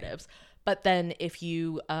comic narratives. But then if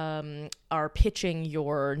you are pitching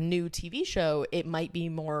your new TV show, it might be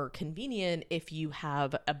more convenient if you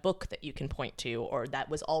have a book that you can point to, or that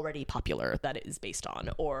was already popular that it is based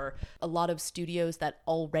on. Or a lot of studios that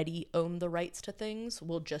already own the rights to things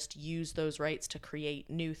will just use those rights to create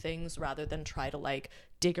new things rather than try to, like,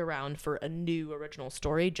 dig around for a new original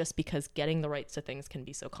story, just because getting the rights to things can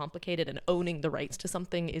be so complicated, and owning the rights to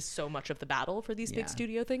something is so much of the battle for these big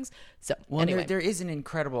studio things. So anyway, there is an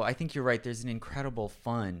incredible, I think you're right, there's an incredible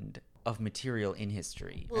fund of material in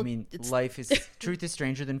history. Well, I mean, truth is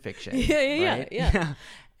stranger than fiction. Yeah.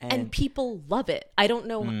 And people love it. I don't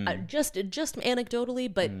know, just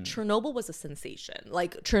anecdotally, but Chernobyl was a sensation.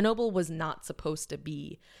 Like, Chernobyl was not supposed to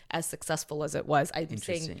be as successful as it was. I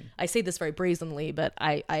say this very brazenly, but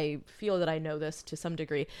I feel that I know this to some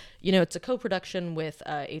degree. You know, it's a co-production with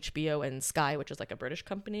HBO and Sky, which is like a British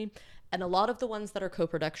company. And a lot of the ones that are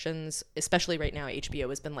co-productions, especially right now, HBO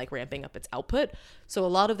has been, like, ramping up its output. So a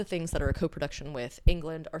lot of the things that are a co-production with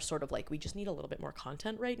England are sort of like, we just need a little bit more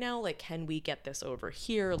content right now. Like, can we get this over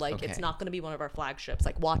here? Like, it's not going to be one of our flagships.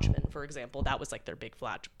 Like Watchmen, for example, that was like their big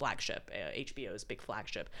flagship, HBO's big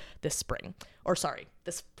flagship this spring. Or sorry,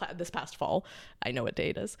 this past fall. I know what day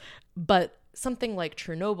it is. But something like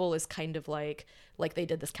Chernobyl is kind of like they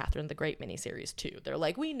did this Catherine the Great miniseries too. They're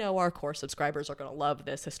like, we know our core subscribers are going to love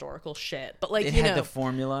this historical shit, but, like, it had the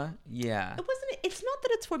formula. Yeah. It's not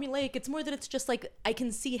that it's formulaic. It's more that it's just like, I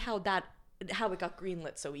can see how it got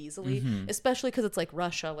greenlit so easily, especially because it's like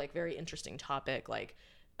Russia, like, very interesting topic. Like,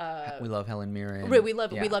 we love Helen Mirren. We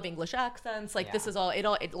love English accents. Like, this is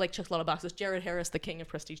it like checks a lot of boxes. Jared Harris, the king of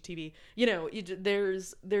prestige TV. You know,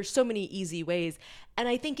 there's so many easy ways, and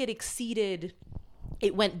I think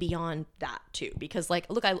it went beyond that too, because, like,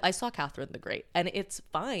 look, I saw Catherine the Great, and it's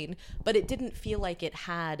fine, but it didn't feel like it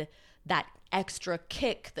had that extra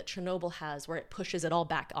kick that Chernobyl has, where it pushes it all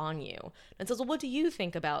back on you and says, well, what do you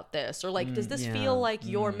think about this? Or, like, does this feel like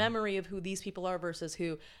your memory of who these people are versus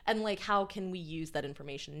who, and, like, how can we use that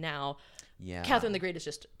information now? Yeah. Catherine the Great is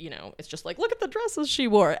just, you know, it's just like, look at the dresses she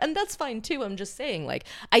wore. And that's fine too. I'm just saying, like,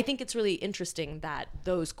 I think it's really interesting that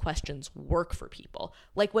those questions work for people.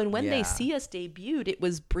 Like, when They See Us debuted, it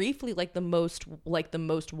was briefly like the most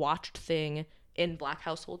watched thing in Black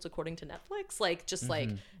households according to Netflix. Like, just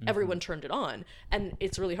everyone turned it on, and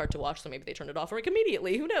it's really hard to watch, so maybe they turned it off like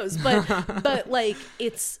immediately, who knows. But but like,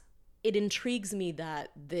 it intrigues me that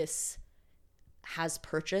this has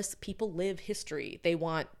purchase. People live history. They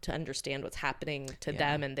want to understand what's happening to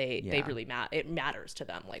them, and they really it matters to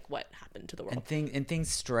them, like what happened to the world. And things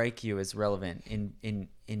strike you as relevant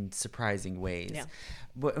in surprising ways. Yeah.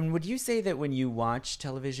 And would you say that when you watch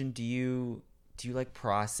television, do you like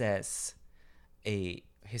process a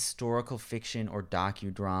historical fiction or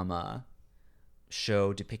docudrama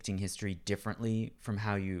show depicting history differently from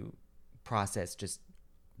how you process just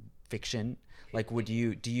fiction? Like, do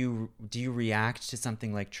you react to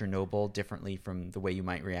something like Chernobyl differently from the way you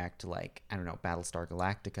might react to, like, I don't know, Battlestar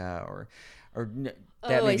Galactica or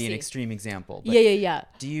that may be an extreme example. But yeah.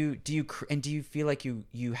 Do you feel like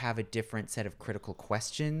you have a different set of critical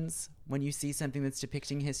questions when you see something that's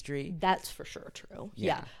depicting history? That's for sure true.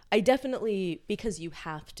 Yeah. I definitely, because you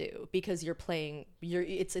have to, because you're playing,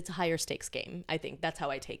 it's a higher stakes game. I think that's how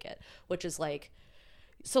I take it, which is like,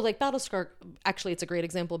 so like Battlestar, actually it's a great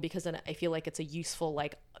example because then I feel like it's a useful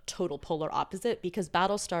like total polar opposite, because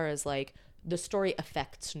Battlestar is like the story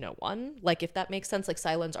affects no one. Like, if that makes sense, like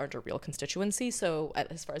Cylons aren't a real constituency. So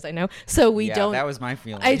as far as I know, so we don't. That was my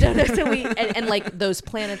feeling. I don't know. So and like those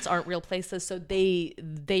planets aren't real places. So they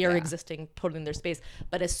are existing totally in their space.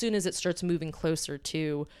 But as soon as it starts moving closer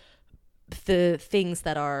to the things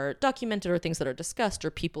that are documented or things that are discussed or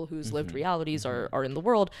people whose lived realities are in the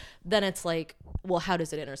world, then it's like, well, how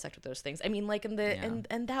does it intersect with those things? I mean, like in the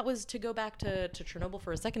and that was, to go back to Chernobyl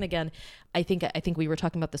for a second again, I think we were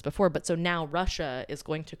talking about this before, but so now Russia is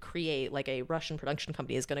going to create, like a Russian production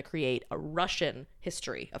company is going to create a Russian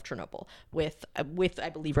history of Chernobyl with I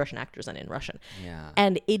believe Russian actors and in Russian. Yeah.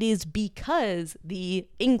 And it is because the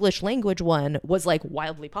English language one was like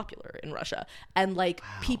wildly popular in Russia, and like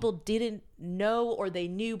people didn't know, or they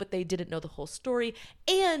knew but they didn't know the whole story,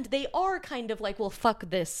 and they are kind of like, well, fuck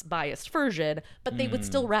this biased version, but they would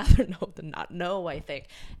still rather know than not know, I think.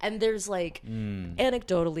 And there's like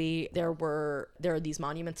anecdotally there are these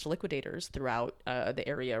monuments to liquidators throughout the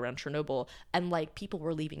area around Chernobyl, and like people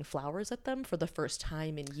were leaving flowers at them for the first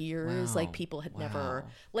time in years. Like people had never,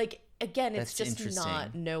 like, again, it's just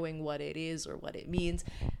not knowing what it is or what it means.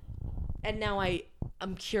 And now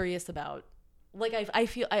I'm curious about, like, I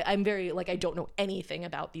feel I'm very, like, I don't know anything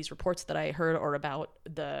about these reports that I heard or about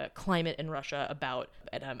the climate in Russia, about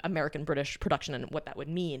American British production and what that would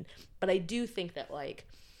mean. But I do think that, like,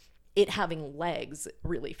 it having legs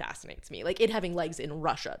really fascinates me. Like, it having legs in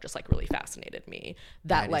Russia just, like, really fascinated me.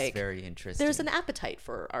 That like, is very interesting. There's an appetite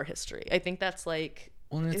for our history. I think that's like,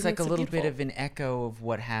 well, and it's like a little bit of an echo of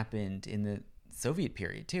what happened in the Soviet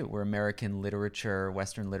period too, where American literature,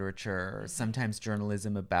 Western literature, sometimes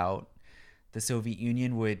journalism about the Soviet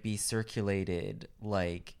Union would be circulated,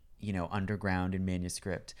 like, you know, underground in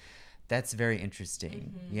manuscript. That's very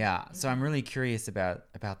interesting. Yeah. So I'm really curious about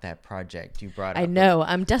that project you brought up. I know.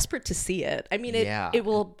 I'm desperate to see it. I mean, it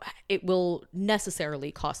will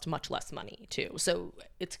necessarily cost much less money too. So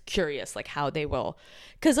it's curious, like, how they will,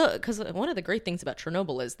 because one of the great things about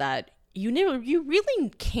Chernobyl is that you really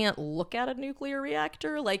can't look at a nuclear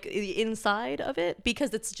reactor, like, inside of it,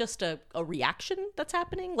 because it's just a reaction that's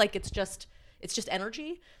happening. Like, it's just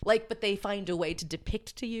energy, like, but they find a way to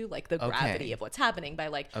depict to you, like, the gravity of what's happening by,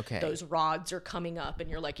 like, those rods are coming up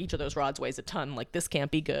and you're like, each of those rods weighs a ton, like, this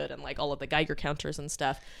can't be good, and like all of the Geiger counters and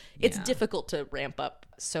stuff. It's difficult to ramp up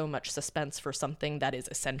so much suspense for something that is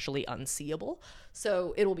essentially unseeable.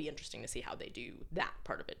 So it'll be interesting to see how they do that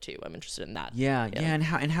part of it too. I'm interested in that. And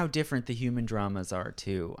how different the human dramas are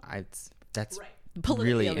too. That's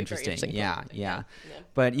really interesting. Yeah.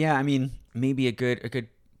 But yeah, I mean, maybe a good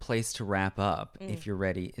place to wrap up, if you're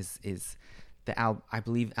ready, is I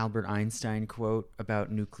believe Albert Einstein quote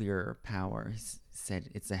about nuclear power. He said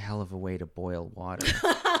it's a hell of a way to boil water,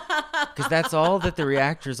 because that's all that the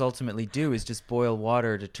reactors ultimately do, is just boil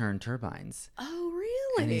water to turn turbines. Oh,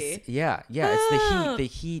 really? It's the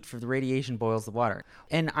heat for the radiation boils the water.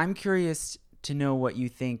 And I'm curious to know what you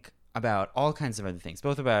think about all kinds of other things,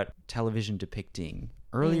 both about television depicting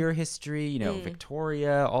earlier history, you know,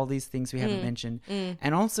 Victoria, all these things we haven't mentioned,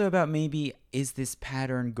 and also about, maybe, is this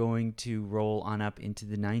pattern going to roll on up into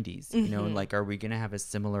the 90s? You know, like, are we going to have a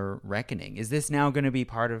similar reckoning? Is this now going to be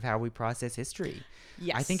part of how we process history?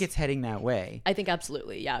 Yes. I think it's heading that way. I think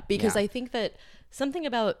absolutely, yeah, because I think that something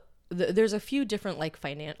about there's a few different,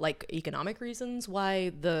 like, economic reasons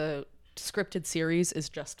why the scripted series is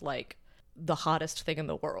just, like, the hottest thing in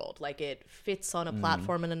the world. Like, it fits on a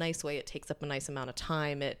platform in a nice way. It takes up a nice amount of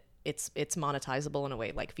time. It's monetizable in a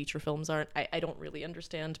way like feature films aren't. I don't really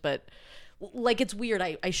understand, but, like, it's weird.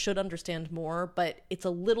 I should understand more, but it's a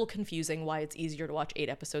little confusing why it's easier to watch 8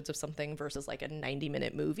 episodes of something versus, like, a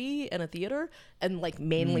 90-minute movie in a theater. And, like,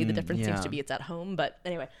 mainly the difference seems to be it's at home. But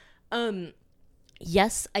anyway,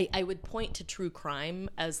 Yes, I would point to true crime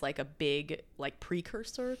as like a big like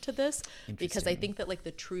precursor to this, because I think that like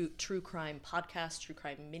the true crime podcast, true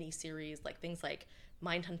crime miniseries, like things like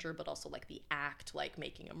Mindhunter, but also like The Act, like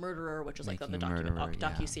Making a Murderer, which is like on the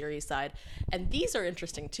docu-series side. And these are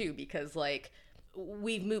interesting too, because like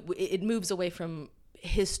it moves away from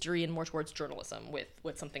history and more towards journalism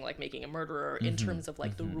with something like Making a Murderer in terms of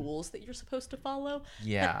like the rules that you're supposed to follow.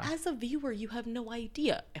 Yeah. But as a viewer, you have no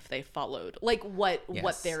idea if they followed like what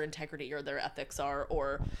their integrity or their ethics are,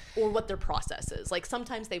 or what their process is. Like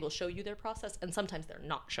sometimes they will show you their process, and sometimes they're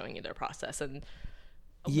not showing you their process. And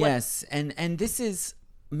yes, and this is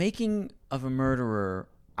Making of a Murderer,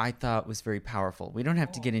 I thought was very powerful. We don't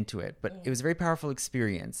have to get into it, but it was a very powerful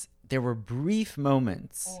experience. There were brief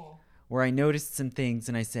moments where I noticed some things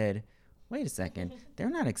and I said, wait a second, they're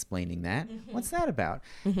not explaining that. What's that about?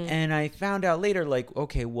 And I found out later, like,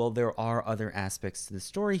 okay, well, there are other aspects to the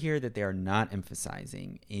story here that they are not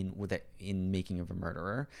emphasizing in Making of a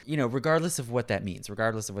Murderer. You know, regardless of what that means,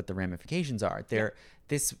 regardless of what the ramifications are,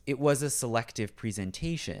 it was a selective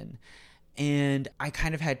presentation. And I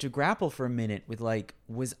kind of had to grapple for a minute with, like,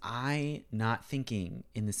 was I not thinking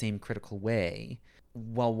in the same critical way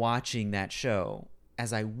while watching that show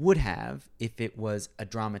as I would have if it was a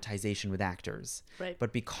dramatization with actors. Right.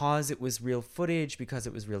 But because it was real footage, because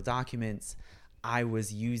it was real documents, I was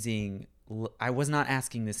not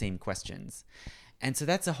asking the same questions. And so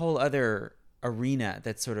that's a whole other arena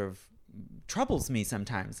that sort of troubles me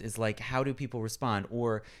sometimes, is like, how do people respond?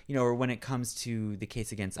 Or, you know, or when it comes to the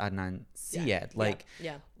case against Adnan Syed, like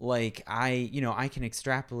I can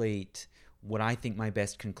extrapolate what I think my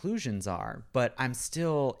best conclusions are, but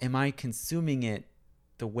am I consuming it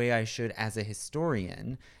the way I should as a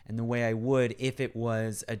historian, and the way I would if it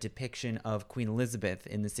was a depiction of Queen Elizabeth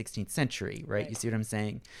in the 16th century, right? You see what I'm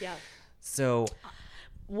saying? Yeah. So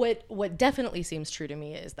what definitely seems true to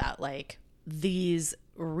me is that like these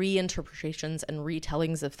reinterpretations and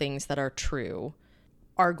retellings of things that are true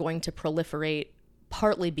are going to proliferate,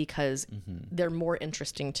 partly because they're more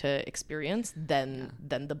interesting to experience than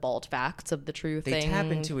the bald facts of the true thing. They tap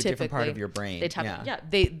into a different part of your brain. They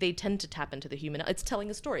tend to tap into the human. It's telling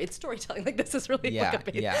a story. It's storytelling. Like, this is really like a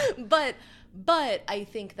big. Yeah. But I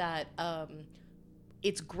think that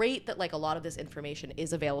it's great that like a lot of this information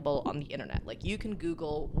is available on the internet. Like, you can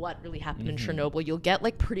Google what really happened in Chernobyl. You'll get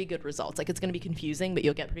like pretty good results. Like, it's going to be confusing, but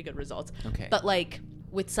you'll get pretty good results. Okay. But like,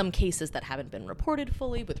 with some cases that haven't been reported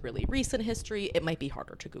fully, with really recent history, it might be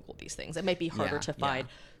harder to Google these things. It might be harder to find.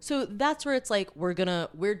 So that's where it's like,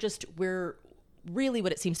 we're really,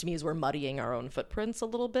 what it seems to me is we're muddying our own footprints a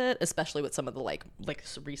little bit, especially with some of the like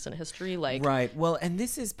recent history. Like, right. Well, and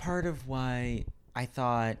this is part of why I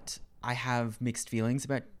thought I have mixed feelings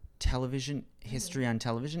about television, history on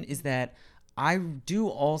television, is that I do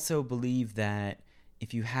also believe that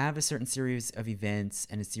if you have a certain series of events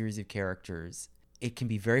and a series of characters, it can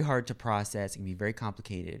be very hard to process. It can be very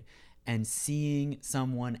complicated. And seeing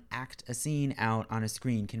someone act a scene out on a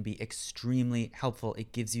screen can be extremely helpful.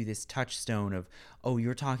 It gives you this touchstone of, oh,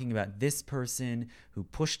 you're talking about this person who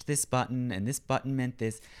pushed this button and this button meant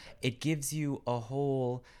this. It gives you a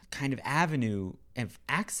whole kind of avenue of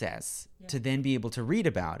access to then be able to read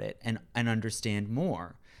about it and understand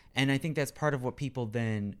more. And I think that's part of what people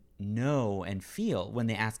then know and feel when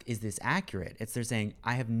they ask, is this accurate? They're saying,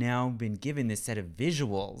 I have now been given this set of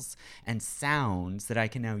visuals and sounds that I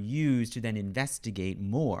can now use to then investigate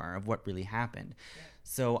more of what really happened.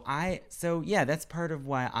 So that's part of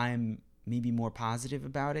why I'm maybe more positive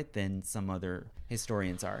about it than some other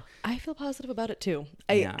historians are. I feel positive about it too.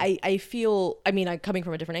 I feel, I mean, I'm coming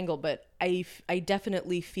from a different angle, but I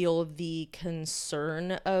definitely feel the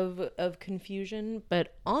concern of confusion,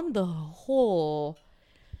 but on the whole,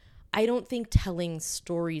 I don't think telling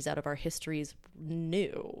stories out of our history is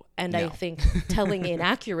new. And I think telling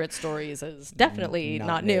inaccurate stories is definitely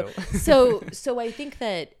not new. So I think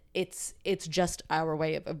that it's just our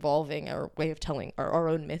way of evolving, our way of telling our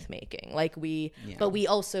own myth making. Like but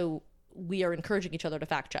we are encouraging each other to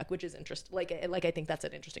fact check, which is interesting. Like I think that's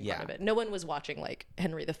an interesting part of it. No one was watching like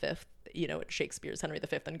Henry V, Shakespeare's Henry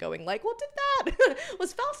V, and going like, well, did that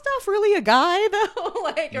was Falstaff really a guy though?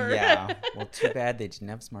 Well, too bad they didn't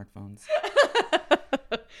have smartphones.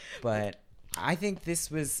 But I think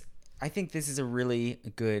this is a really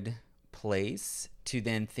good place to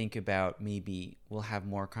then think about, maybe we'll have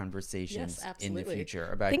more conversations in the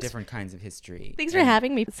future about different kinds of history. Thanks for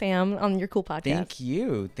having me, Sam, on your cool podcast.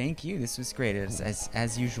 Thank you. This was great.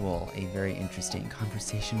 As usual, a very interesting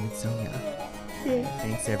conversation with Sonia.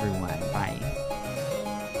 Thanks, everyone. Bye.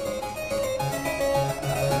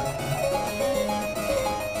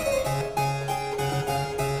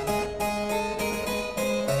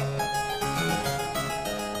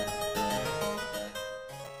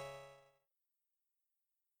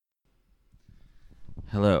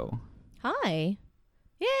 Hello. Hi.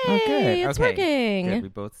 Yay! Oh, good. It's okay. working. Good. We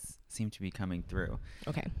both seem to be coming through.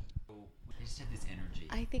 Okay. I just have this energy.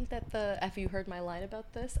 I think that have you heard my line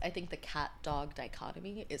about this? I think the cat-dog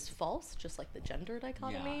dichotomy is false, just like the gender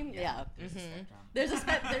dichotomy. Yeah. There's a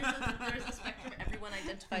spectrum. There's a spectrum. Everyone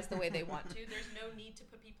identifies the way they want to. There's no need to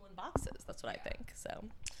put people in boxes. That's what I think. So.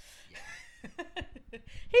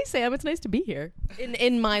 Hey Sam, it's nice to be here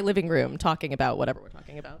in my living room talking about whatever we're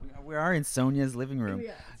talking about. We are in Sonia's living room.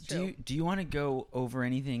 Yeah, do you want to go over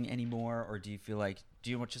anything anymore, or do you feel like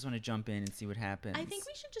just want to jump in and see what happens? I think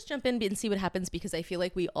we should just jump in and see what happens, because I feel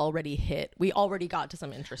like we already got to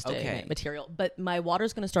some interesting material, but my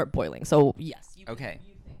water's going to start boiling. So yes. You think for a second.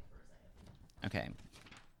 Okay.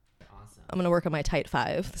 I'm going to work on my tight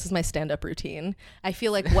five. This is my stand-up routine. I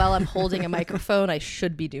feel like while I'm holding a microphone, I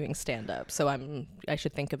should be doing stand-up. So I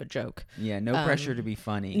should think of a joke. Yeah, no pressure to be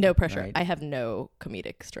funny. No pressure. Right? I have no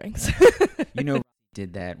comedic strengths.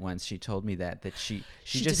 Did that once. She told me that she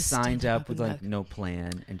just signed up with like no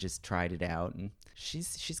plan and just tried it out, and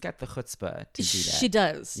she's got the chutzpah to do that. She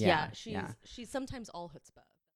does. Yeah. She's sometimes all chutzpah.